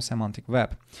coming from semantic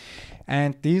web.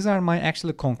 And these are my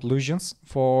actual conclusions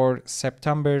for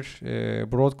September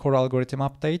broad core algorithm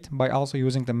update by also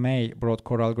using the May broad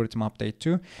core algorithm update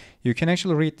too. You can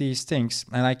actually read these things,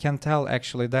 and I can tell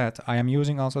actually that I am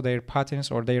using also their patterns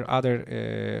or their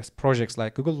other projects,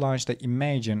 like Google launched the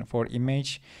Imagine for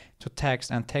image to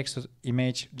text and text to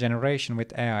image generation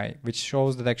with AI, which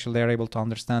shows that actually they're able to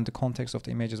understand the context of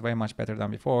the images way much better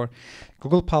than before.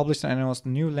 Google published and announced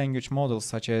new language models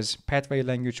such as pathway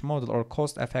language model or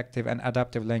cost-effective and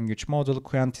adaptive language model,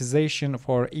 quantization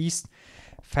for ease,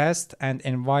 fast and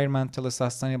environmentally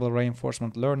sustainable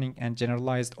reinforcement learning, and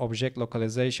generalized object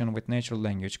localization with natural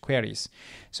language queries.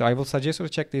 So I will suggest you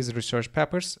to check these research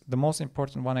papers. The most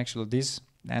important one actually this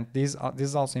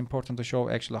is also important to show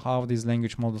actually how these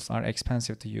language models are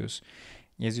expensive to use.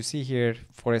 As you see here,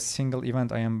 for a single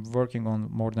event I am working on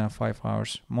more than 5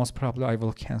 hours. Most probably I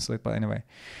will cancel it, but anyway.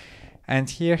 And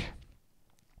here,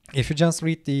 if you just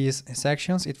read these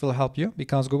sections, it will help you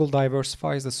because Google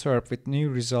diversifies the SERP with new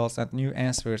results and new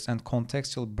answers and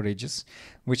contextual bridges,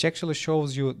 which actually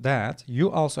shows you that you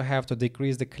also have to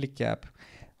decrease the click gap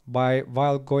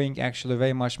while going actually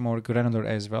very much more granular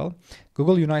as well.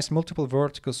 Google unites multiple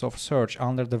verticals of search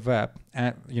under the web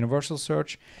and universal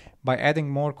search by adding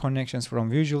more connections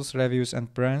from visuals, reviews,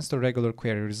 and brands to regular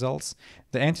query results.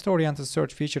 The entity-oriented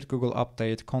search featured Google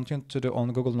update continued to do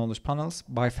on Google Knowledge panels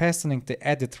by fastening the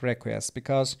edit request,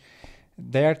 because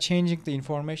they are changing the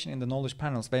information in the knowledge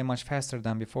panels way much faster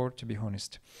than before, to be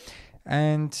honest.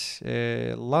 And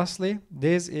lastly,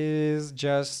 this is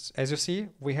just, as you see,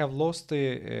 we have lost the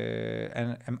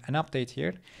an update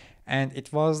here, and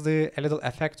it was a little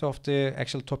effect of the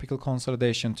actual topical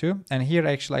consolidation too. And here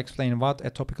actually I explain what a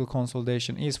topical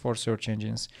consolidation is for search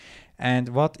engines and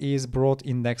what is broad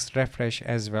index refresh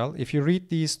as well. If you read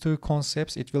these two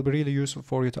concepts, it will be really useful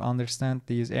for you to understand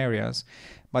these areas.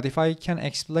 But if I can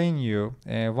explain you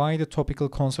why the topical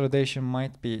consolidation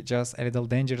might be just a little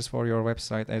dangerous for your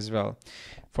website as well.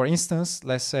 For instance,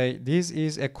 let's say this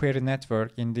is a query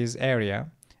network in this area.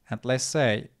 And let's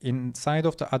say inside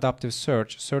of the adaptive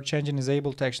search engine is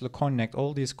able to actually connect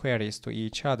all these queries to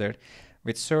each other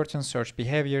with certain search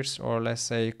behaviors, or let's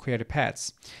say query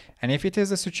paths. And if it is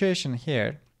a situation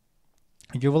here,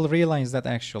 you will realize that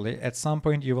actually at some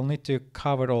point you will need to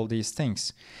cover all these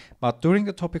things. But during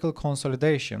the topical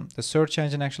consolidation, the search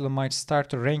engine actually might start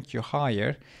to rank you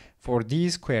higher for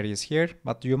these queries here,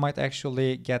 but you might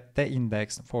actually get the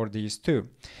index for these two.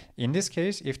 In this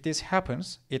case, if this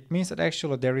happens, it means that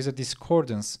actually there is a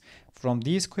discordance from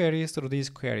these queries to these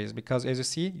queries, because as you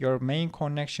see, your main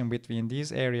connection between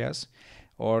these areas,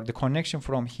 or the connection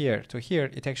from here to here,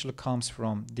 it actually comes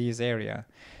from this area.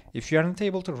 If you aren't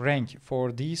able to rank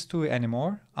for these two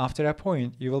anymore, after a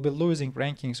point, you will be losing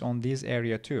rankings on this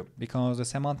area too, because the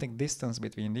semantic distance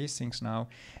between these things now,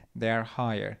 they are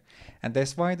higher. And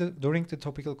that's why during the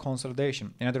topical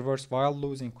consolidation, in other words, while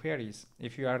losing queries,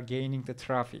 if you are gaining the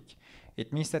traffic,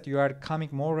 it means that you are coming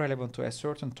more relevant to a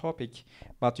certain topic,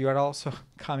 but you are also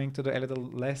coming to a little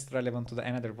less relevant to the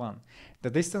another one. The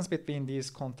distance between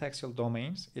these contextual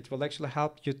domains, it will actually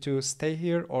help you to stay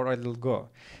here or it will go.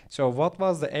 So what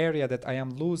was the area that I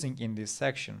am losing in this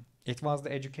section? It was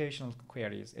the educational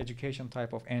queries, education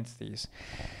type of entities.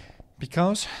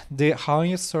 Because the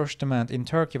highest search demand in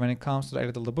Turkey when it comes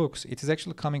to the books, it is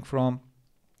actually coming from,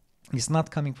 it's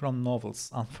not coming from novels,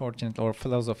 unfortunately, or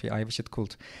philosophy, I wish it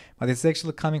could. But it's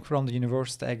actually coming from the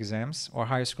university exams or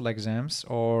high school exams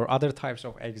or other types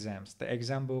of exams, the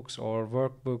exam books or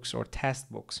workbooks or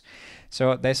test books.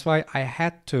 So that's why I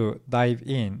had to dive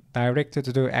in directly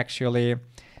to do actually,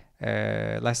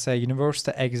 let's say,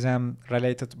 university exam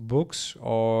related books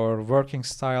or working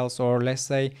styles, or let's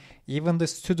say even the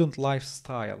student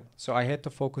lifestyle. So I had to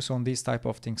focus on these type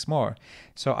of things more.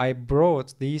 So I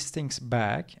brought these things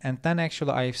back, and then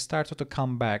actually I started to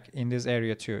come back in this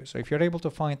area too. So if you're able to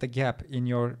find the gap in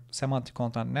your semantic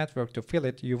content network to fill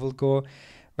it, you will go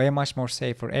very much more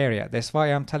safer area. That's why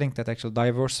I'm telling that actual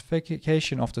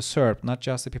diversification of the SERP, not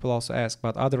just the people also ask,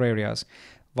 but other areas,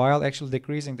 while actually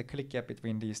decreasing the click gap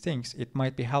between these things, it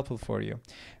might be helpful for you.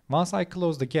 Once I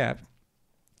close the gap,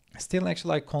 still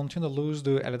actually I continue to lose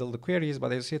a little the queries,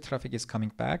 but as you see, traffic is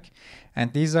coming back.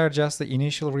 And these are just the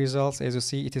initial results. As you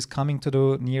see, it is coming to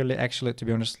do nearly, actually, to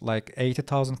be honest, like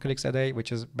 80,000 clicks a day,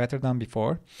 which is better than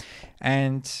before.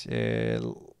 And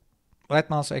let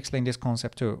me also explain this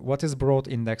concept too. What is broad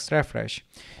index refresh?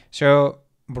 So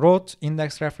broad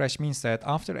index refresh means that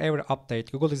after every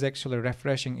update, Google is actually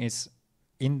refreshing its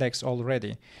index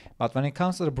already. But when it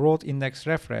comes to the broad index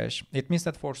refresh, it means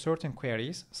that for certain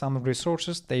queries, some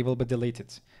resources, they will be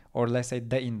deleted, or let's say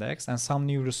de-indexed, and some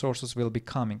new resources will be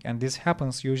coming. And this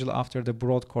happens usually after the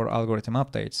broad core algorithm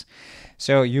updates.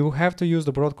 So you have to use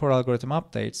the broad core algorithm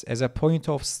updates as a point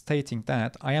of stating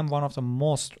that I am one of the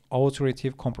most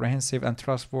authoritative, comprehensive, and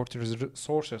trustworthy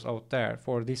sources out there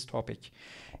for this topic.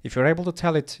 If you're able to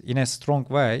tell it in a strong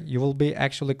way, you will be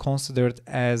actually considered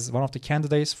as one of the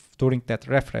candidates during that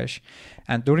refresh.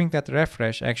 And during that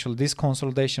refresh, actually, this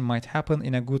consolidation might happen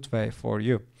in a good way for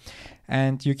you.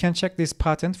 And you can check this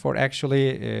patent for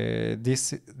actually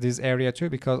this area too,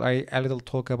 because I a little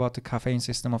talk about the caffeine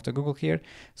system of the Google here.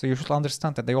 So you should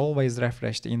understand that they always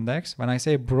refresh the index. When I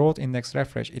say broad index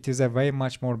refresh, it is a very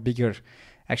much more bigger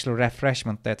actual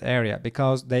refreshment, that area,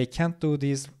 because they can't do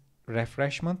these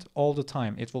refreshment all the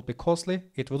time. It will be costly.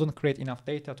 It wouldn't create enough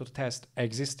data to test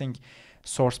existing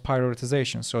source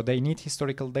prioritization. So they need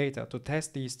historical data to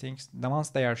test these things. The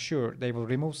ones they are sure, they will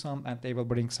remove some and they will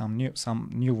bring some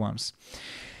new ones.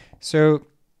 So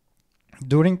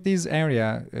during this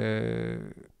area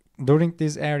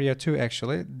too,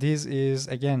 actually, this is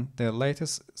again the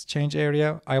latest change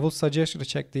area. I will suggest you to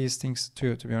check these things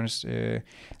too, to be honest,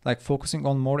 like focusing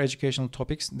on more educational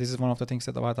topics. This is one of the things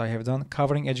that I have done,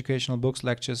 covering educational books,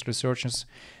 lectures, researches,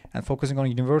 and focusing on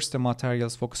university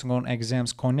materials, focusing on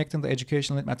exams, connecting the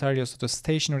educational materials to the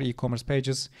stationary e-commerce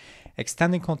pages,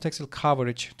 extending contextual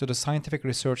coverage to the scientific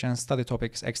research and study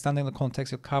topics, extending the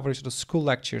contextual coverage to the school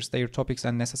lectures, their topics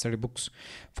and necessary books,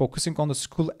 focusing on the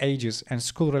school ages and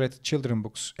school-related favorite children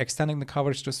books, extending the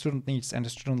coverage to student needs and the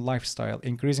student lifestyle,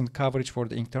 increasing the coverage for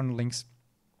the internal links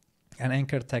and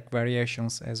anchor tag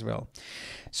variations as well.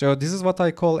 So this is what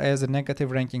I call as a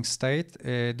negative ranking state.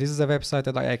 This is a website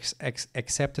that I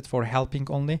accepted for helping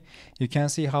only. You can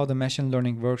see how the machine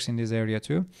learning works in this area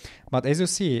too. But as you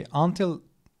see, until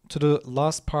to the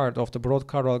last part of the broad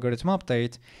car algorithm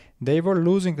update, they were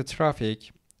losing the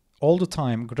traffic all the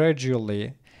time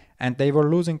gradually, and they were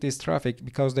losing this traffic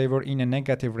because they were in a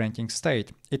negative ranking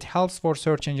state. It helps for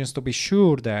search engines to be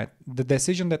sure that the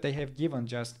decision that they have given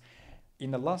just in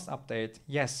the last update,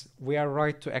 yes, we are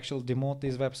right to actually demote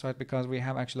this website because we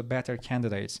have actually better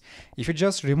candidates. If you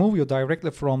just remove you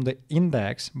directly from the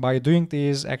index by doing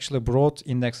this actually broad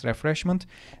index refreshment,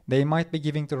 they might be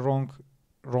giving the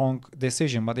wrong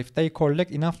decision. But if they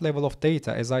collect enough level of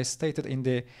data, as I stated in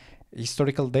the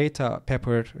historical data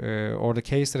paper or the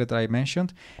case that I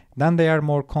mentioned, then they are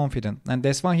more confident. And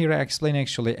that's why here I explain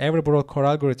actually every broad core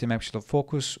algorithm actually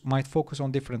might focus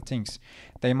on different things.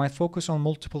 They might focus on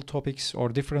multiple topics or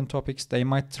different topics. They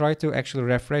might try to actually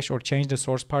refresh or change the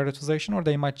source prioritization, or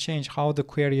they might change how the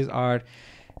queries are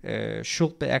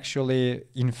should be actually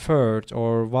inferred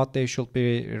or what they should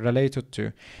be related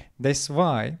to. That's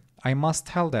why I must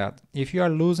tell that if you are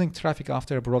losing traffic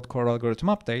after a broad core algorithm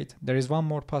update, there is one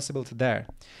more possibility there.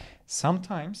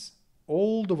 Sometimes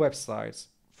all the websites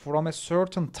from a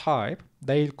certain type,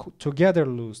 they together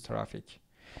lose traffic.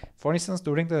 For instance,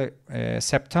 during the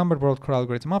September broad core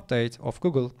algorithm update of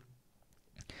Google,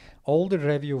 all the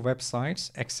review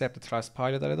websites except the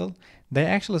Trustpilot a little, they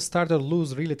actually started to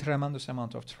lose really tremendous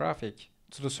amount of traffic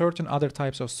to the certain other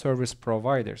types of service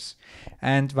providers.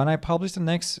 And when I publish the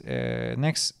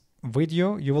next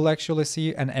video, you will actually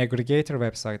see an aggregator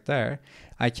website there.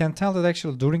 I can tell that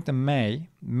actually during the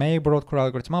May broad core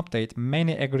algorithm update,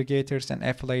 many aggregators and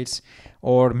affiliates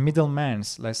or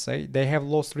middlemans, let's say, they have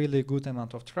lost really good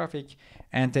amount of traffic,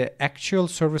 and the actual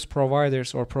service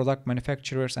providers or product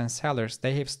manufacturers and sellers,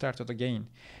 they have started to gain.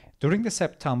 During the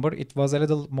September, it was a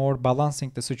little more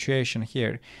balancing the situation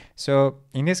here. So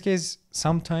in this case,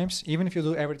 sometimes even if you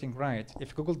do everything right,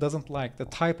 if Google doesn't like the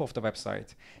type of the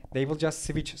website, they will just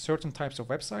switch certain types of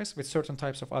websites with certain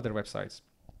types of other websites,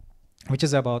 which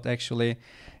is about actually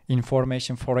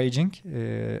information foraging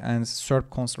and SERP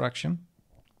construction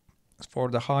for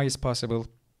the highest possible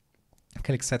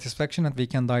click satisfaction, and we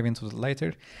can dive into it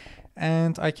later.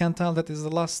 And I can tell that is the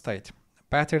last state.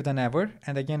 Better than ever,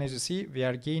 and again, as you see, we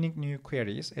are gaining new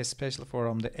queries, especially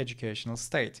from the educational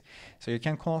state. So you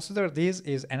can consider this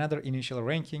is another initial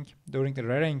ranking. During the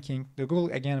re-ranking, the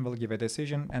Google again will give a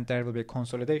decision, and there will be a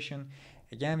consolidation.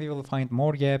 Again, we will find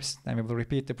more gaps, then we will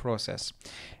repeat the process.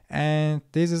 And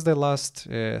this is the last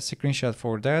screenshot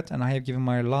for that, and I have given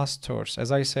my last source.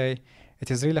 As I say, it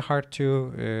is really hard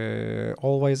to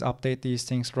always update these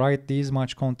things, write this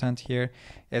much content here.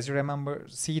 As you remember,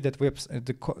 see that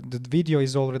the video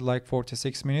is already like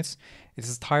 46 minutes. It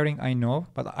is tiring, I know,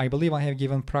 but I believe I have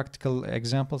given practical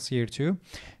examples here too.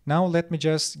 Now let me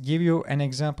just give you an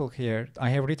example here.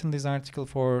 I have written this article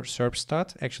for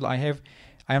SERPstat. Actually,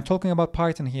 I am talking about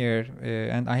Python here,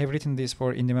 and I have written this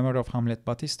for In the Memory of Hamlet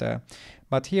Batista.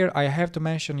 But here I have to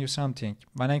mention you something.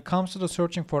 When it comes to the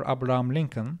searching for Abraham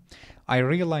Lincoln, I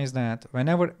realize that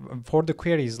whenever for the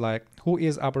queries like who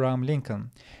is Abraham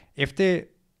Lincoln, if the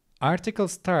article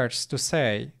starts to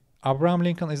say Abraham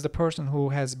Lincoln is the person who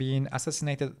has been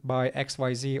assassinated by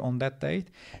XYZ on that date,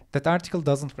 that article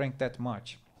doesn't rank that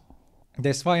much.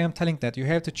 That's why I'm telling that you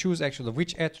have to choose actually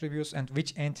which attributes and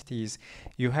which entities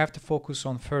you have to focus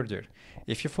on further.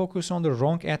 If you focus on the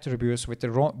wrong attributes with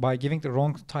by giving the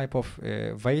wrong type of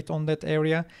weight on that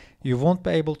area, you won't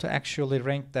be able to actually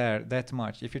rank there that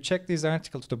much. If you check this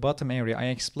article to the bottom area, I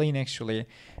explain actually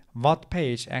what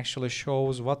page actually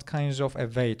shows what kinds of a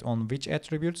weight on which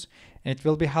attributes, and it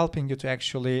will be helping you to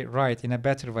actually write in a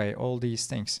better way all these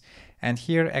things. And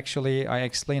here actually I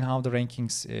explain how the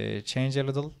rankings change a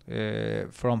little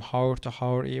from hour to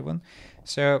hour even.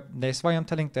 So that's why I'm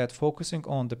telling that focusing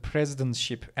on the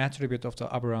presidentship attribute of the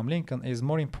Abraham Lincoln is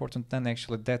more important than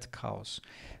actually that cause.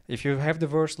 If you have the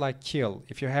verse like kill,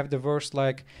 if you have the verse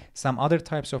like some other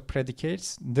types of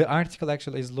predicates, the article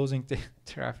actually is losing the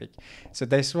traffic. So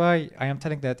that's why I am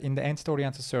telling that in the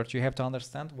entity-oriented search, you have to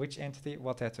understand which entity,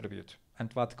 what attribute,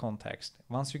 and what context.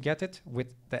 Once you get it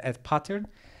with the pattern,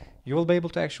 you will be able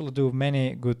to actually do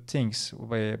many good things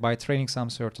by training some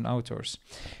certain authors.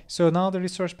 So now the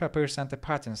research papers and the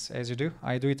patents, as you do,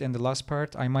 I do it in the last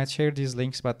part. I might share these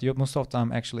links, but most of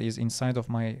them actually is inside of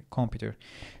my computer.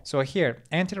 So here,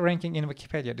 entity ranking in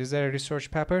Wikipedia. This is a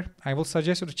research paper. I will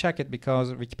suggest you to check it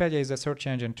because Wikipedia is a search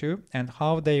engine too, and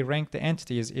how they rank the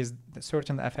entities is a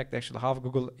certain effect actually how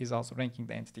Google is also ranking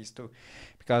the entities too,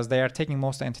 because they are taking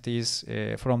most entities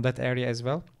from that area as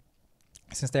well,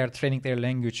 since they are training their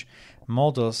language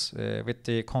models with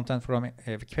the content from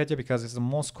Wikipedia, because it's the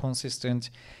most consistent,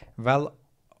 well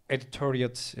editorial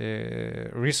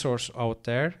resource out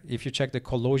there. If you check the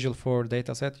colloquial for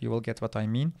dataset, you will get what I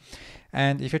mean.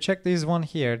 And if you check this one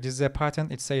here, this is a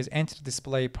patent. It says entity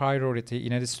display priority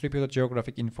in a distributed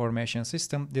geographic information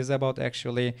system. This is about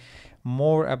actually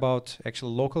more about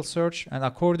actual local search, and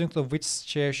according to which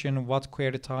situation, what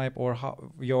query type, or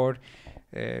how your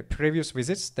previous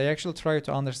visits, they actually try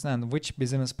to understand which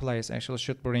business place actually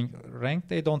should be ranked.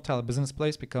 They don't tell business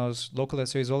place because local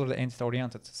SEO is already entity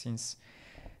oriented since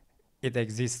it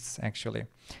exists actually.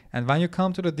 And when you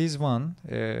come to this one,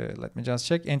 let me just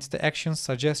check, entity action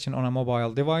suggestion on a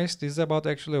mobile device. This is about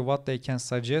actually what they can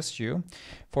suggest you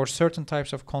for certain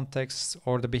types of contexts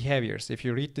or the behaviors. If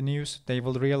you read the news, they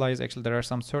will realize actually there are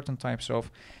some certain types of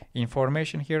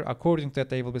information here. According to that,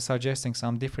 they will be suggesting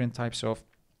some different types of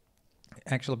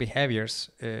actual behaviors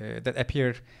that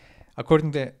appear.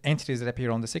 According to the entities that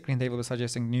appear on the screen, they will be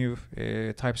suggesting new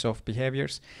types of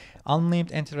behaviors.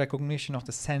 Unnamed entity recognition of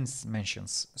the sense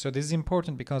mentions. So this is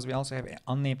important because we also have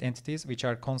unnamed entities, which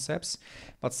are concepts.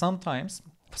 But sometimes,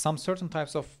 some certain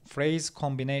types of phrase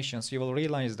combinations, you will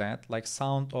realize that, like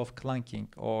sound of clanking,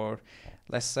 or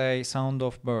let's say sound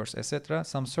of birds, etc.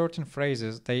 Some certain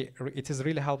phrases, it is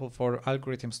really helpful for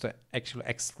algorithms to actually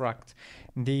extract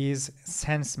these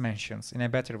sense mentions in a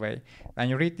better way. When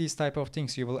you read these type of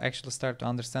things, you will actually start to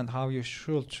understand how you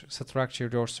should structure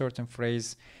your certain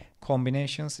phrase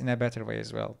combinations in a better way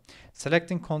as well.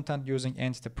 Selecting content using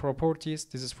entity properties.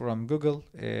 This is from Google.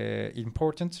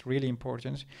 Important, really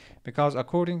important, because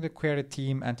according to the query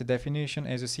team and the definition,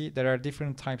 as you see, there are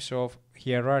different types of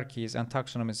hierarchies and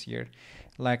taxonomies here,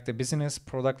 like the business,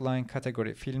 product line,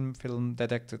 category, film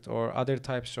detected, or other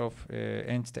types of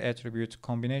entity attribute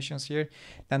combinations here.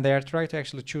 Then they are trying to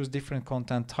actually choose different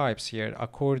content types here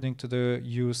according to the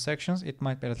use sections. It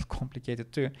might be a little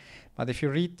complicated too, but if you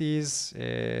read these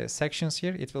sections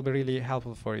here, it will be really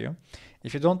helpful for you.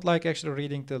 If you don't like actually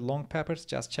reading the long papers,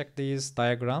 just check these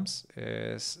diagrams,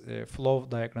 flow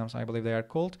diagrams, I believe they are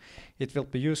called. It will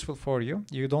be useful for you.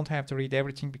 You don't have to read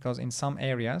everything because in some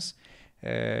areas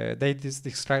they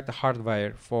describe the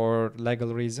hardware for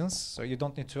legal reasons, so you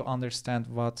don't need to understand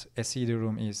what a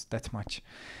CD-ROM is that much.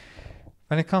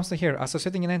 When it comes to here,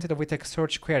 associating an entity with a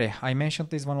search query, I mentioned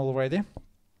this one already.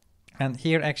 And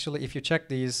here actually, if you check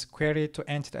these query to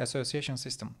entity association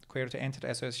system, query to entity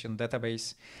association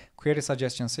database, query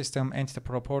suggestion system, entity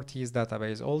properties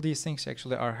database, all these things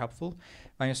actually are helpful.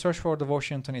 When you search for the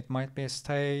Washington, it might be a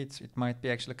state, it might be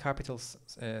actually capital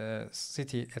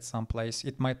city at some place,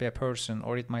 it might be a person,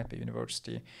 or it might be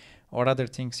university, or other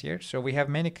things here. So we have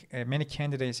many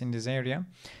candidates in this area.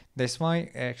 That's why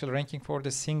actually ranking for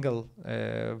the single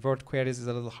word queries is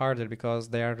a little harder, because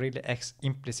they are really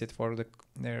implicit for the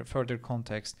further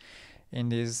context in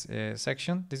this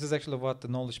section. This is actually what the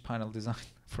knowledge panel designed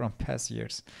from past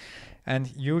years. And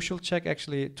you should check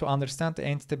actually to understand the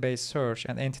entity-based search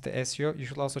and entity SEO. You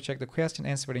should also check the question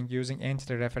answering using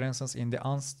entity references in the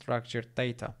unstructured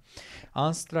data.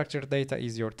 Unstructured data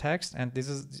is your text, and this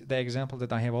is the example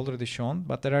that I have already shown,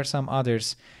 but there are some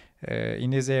others in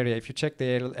this area. If you check,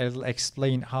 they'll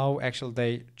explain how actually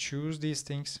they choose these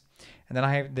things. And then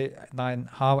I have then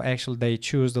how actually they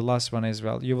choose the last one as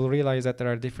well. You will realize that there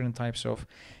are different types of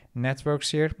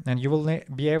networks here, and you will have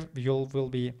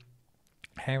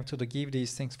to give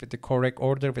these things with the correct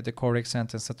order, with the correct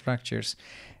sentence structures,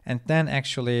 and then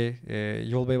actually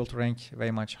you'll be able to rank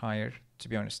very much higher, to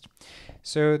be honest.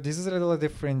 So this is a little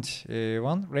different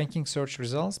one, ranking search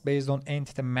results based on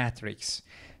entity matrix.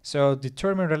 So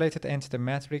determine related entity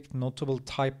metric, notable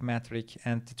type metric,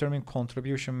 and determine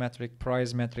contribution metric,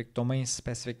 price metric, domain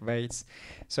specific weights.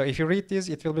 So if you read this,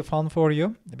 it will be fun for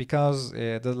you, because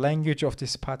the language of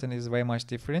this pattern is very much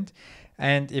different.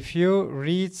 And if you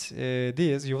read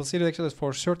this, you will see that actually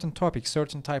for certain topics,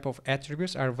 certain type of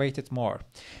attributes are weighted more.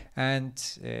 And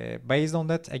based on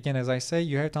that, again, as I say,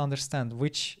 you have to understand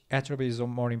which attribute is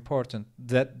more important,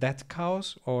 that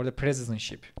cause or the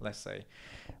presidency, let's say.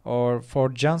 Or for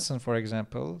Johnson, for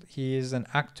example, he is an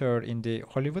actor in the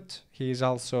Hollywood. He is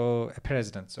also a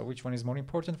president. So which one is more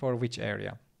important for which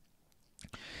area?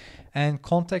 And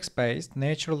context-based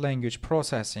natural language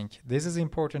processing. This is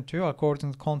important too,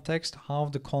 according to context, how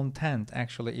the content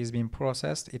actually is being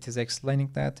processed. It is explaining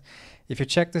that. If you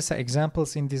check the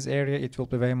examples in this area, it will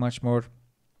be very much more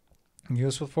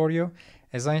useful for you.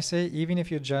 As I say, even if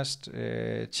you just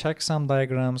check some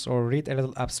diagrams or read a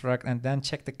little abstract and then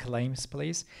check the claims,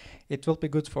 please, it will be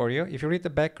good for you. If you read the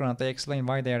background, they explain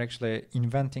why they are actually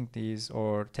inventing these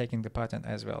or taking the patent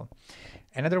as well.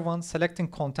 Another one, selecting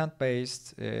content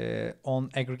based on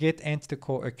aggregate entity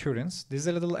co-occurrence. This is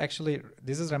a little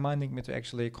this is reminding me to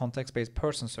actually context-based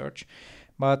person search.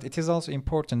 But it is also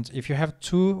important, if you have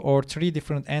 2 or 3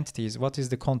 different entities, what is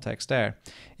the context there?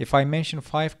 If I mention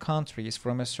 5 countries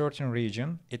from a certain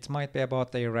region, it might be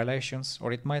about their relations,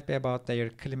 or it might be about their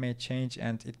climate change,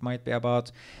 and it might be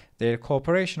about their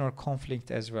cooperation or conflict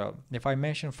as well. If I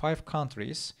mention 5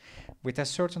 countries with a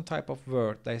certain type of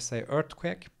word, let's say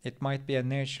earthquake, it might be a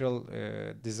natural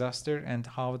disaster and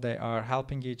how they are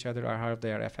helping each other or how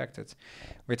they are affected.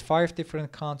 With 5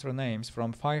 different country names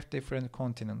from 5 different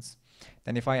continents,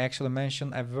 then if I actually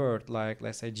mention a word like,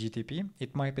 let's say, GDP,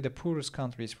 it might be the poorest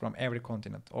countries from every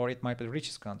continent, or it might be the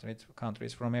richest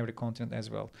countries from every continent as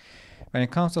well. When it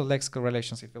comes to lexical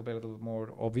relations, it will be a little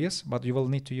more obvious, but you will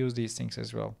need to use these things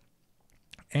as well.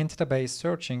 Entity-based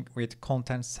searching with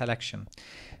content selection.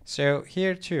 So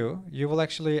here too, you will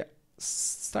actually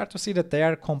start to see that they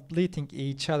are completing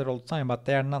each other all the time, but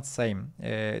they are not same.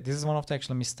 This is one of the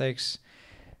actual mistakes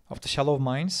of the shallow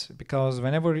minds, because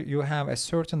whenever you have a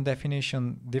certain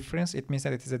definition difference, it means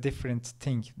that it is a different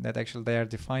thing that actually they are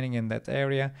defining in that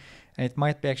area, and it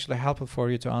might be actually helpful for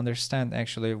you to understand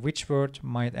actually which word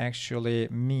might actually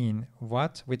mean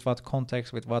what, with what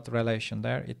context, with what relation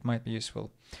there. It might be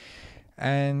useful.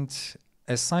 And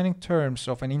assigning terms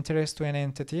of an interest to an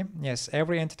entity. Yes,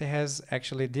 every entity has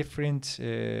actually different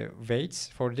weights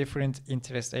for different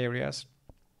interest areas.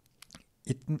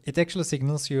 It actually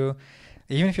signals you,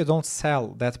 even if you don't sell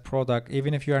that product,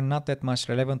 even if you are not that much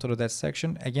relevant to that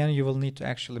section, again, you will need to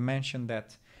actually mention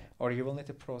that, or you will need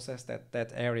to process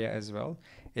that area as well.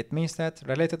 It means that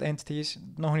related entities,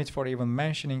 no need for even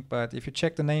mentioning, but if you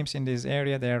check the names in this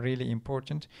area, they are really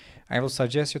important. I will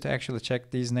suggest you to actually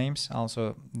check these names,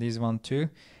 also this one too.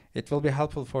 It will be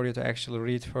helpful for you to actually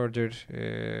read further,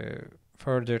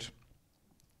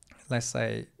 let's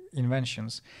say,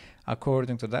 inventions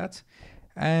according to that.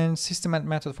 And system and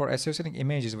method for associating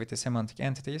images with the semantic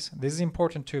entities. This is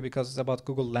important too, because it's about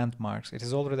Google landmarks. It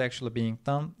is already actually being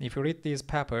done. If you read this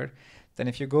paper, then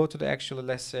if you go to the actual,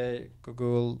 let's say,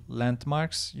 Google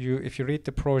landmarks, if you read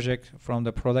the project from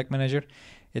the product manager,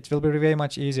 it will be very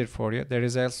much easier for you. There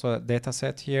is also a data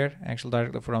set here, actually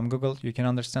directly from Google. You can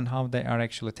understand how they are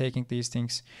actually taking these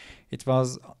things. It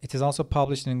is also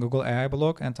published in Google AI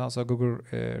blog and also Google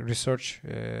research,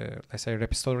 let's say,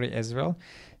 repository as well.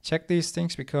 Check these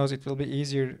things because it will be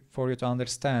easier for you to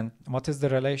understand what is the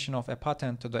relation of a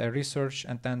patent to the research,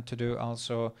 and then to do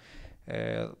also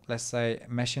let's say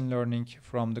machine learning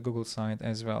from the Google side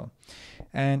as well.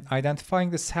 And identifying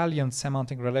the salient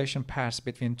semantic relation pairs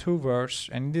between 2 words,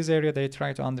 and in this area they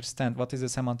try to understand what is the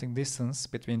semantic distance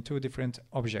between 2 different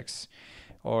objects,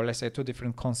 or let's say 2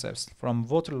 different concepts, from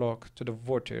water log to the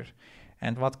water,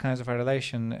 and what kinds of a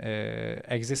relation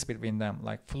exists between them,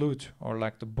 like flute or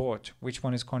like the boat, which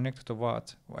one is connected to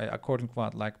what, according to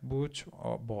what, like boot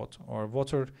or boat, or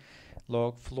water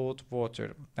log, flute,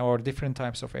 water, or different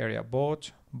types of area,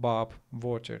 boat, bob,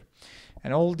 water,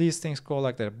 and all these things go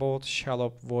like that, boat,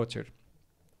 shallow, water.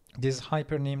 This is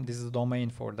hypernym, this is the domain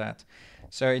for that.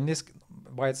 So in this,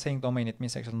 by saying domain, it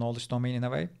means actual knowledge domain in a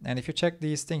way. And if you check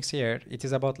these things here, it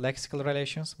is about lexical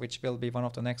relations, which will be one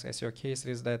of the next SEO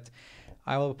cases that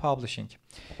I will be publishing.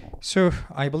 So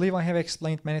I believe I have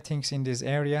explained many things in this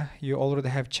area. You already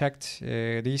have checked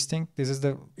these things. This is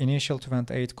the initial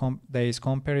 28 days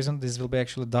comparison. This will be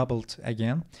actually doubled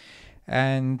again.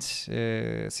 And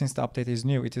since the update is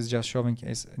new, it is just showing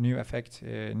as new effect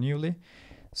newly.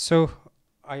 So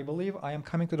I believe I am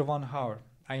coming to the 1 hour.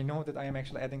 I know that I am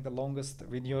actually adding the longest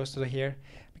videos to here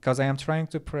because I am trying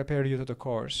to prepare you to the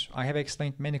course. I have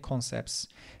explained many concepts.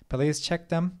 Please check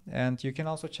them, and you can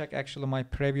also check actually my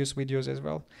previous videos as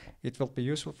well. It will be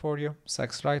useful for you.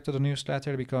 Subscribe to the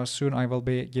newsletter because soon I will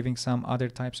be giving some other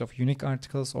types of unique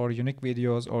articles or unique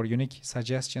videos or unique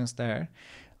suggestions there.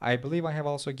 I believe I have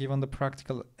also given the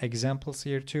practical examples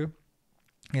here too.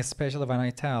 Especially when I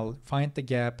tell, find the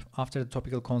gap after the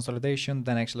topical consolidation,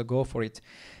 then actually go for it.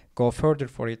 Go further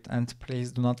for it, and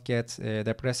please do not get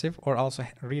depressive or also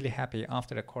really happy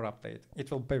after a core update.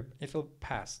 It will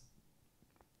pass.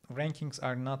 Rankings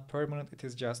are not permanent. It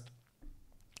is just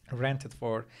rented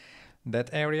for that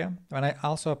area. When I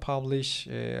also publish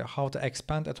how to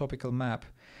expand a topical map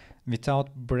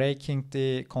without breaking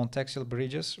the contextual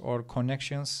bridges or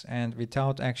connections, and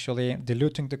without actually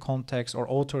diluting the context or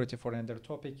authority for another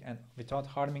topic, and without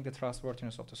harming the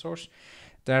trustworthiness of the source,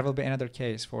 there will be another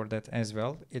case for that as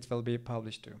well. It will be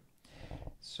published too.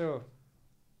 So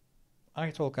I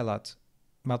talk a lot,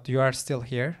 but you are still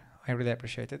here. I really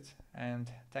appreciate it,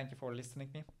 and thank you for listening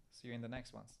to me. See you in the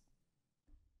next ones.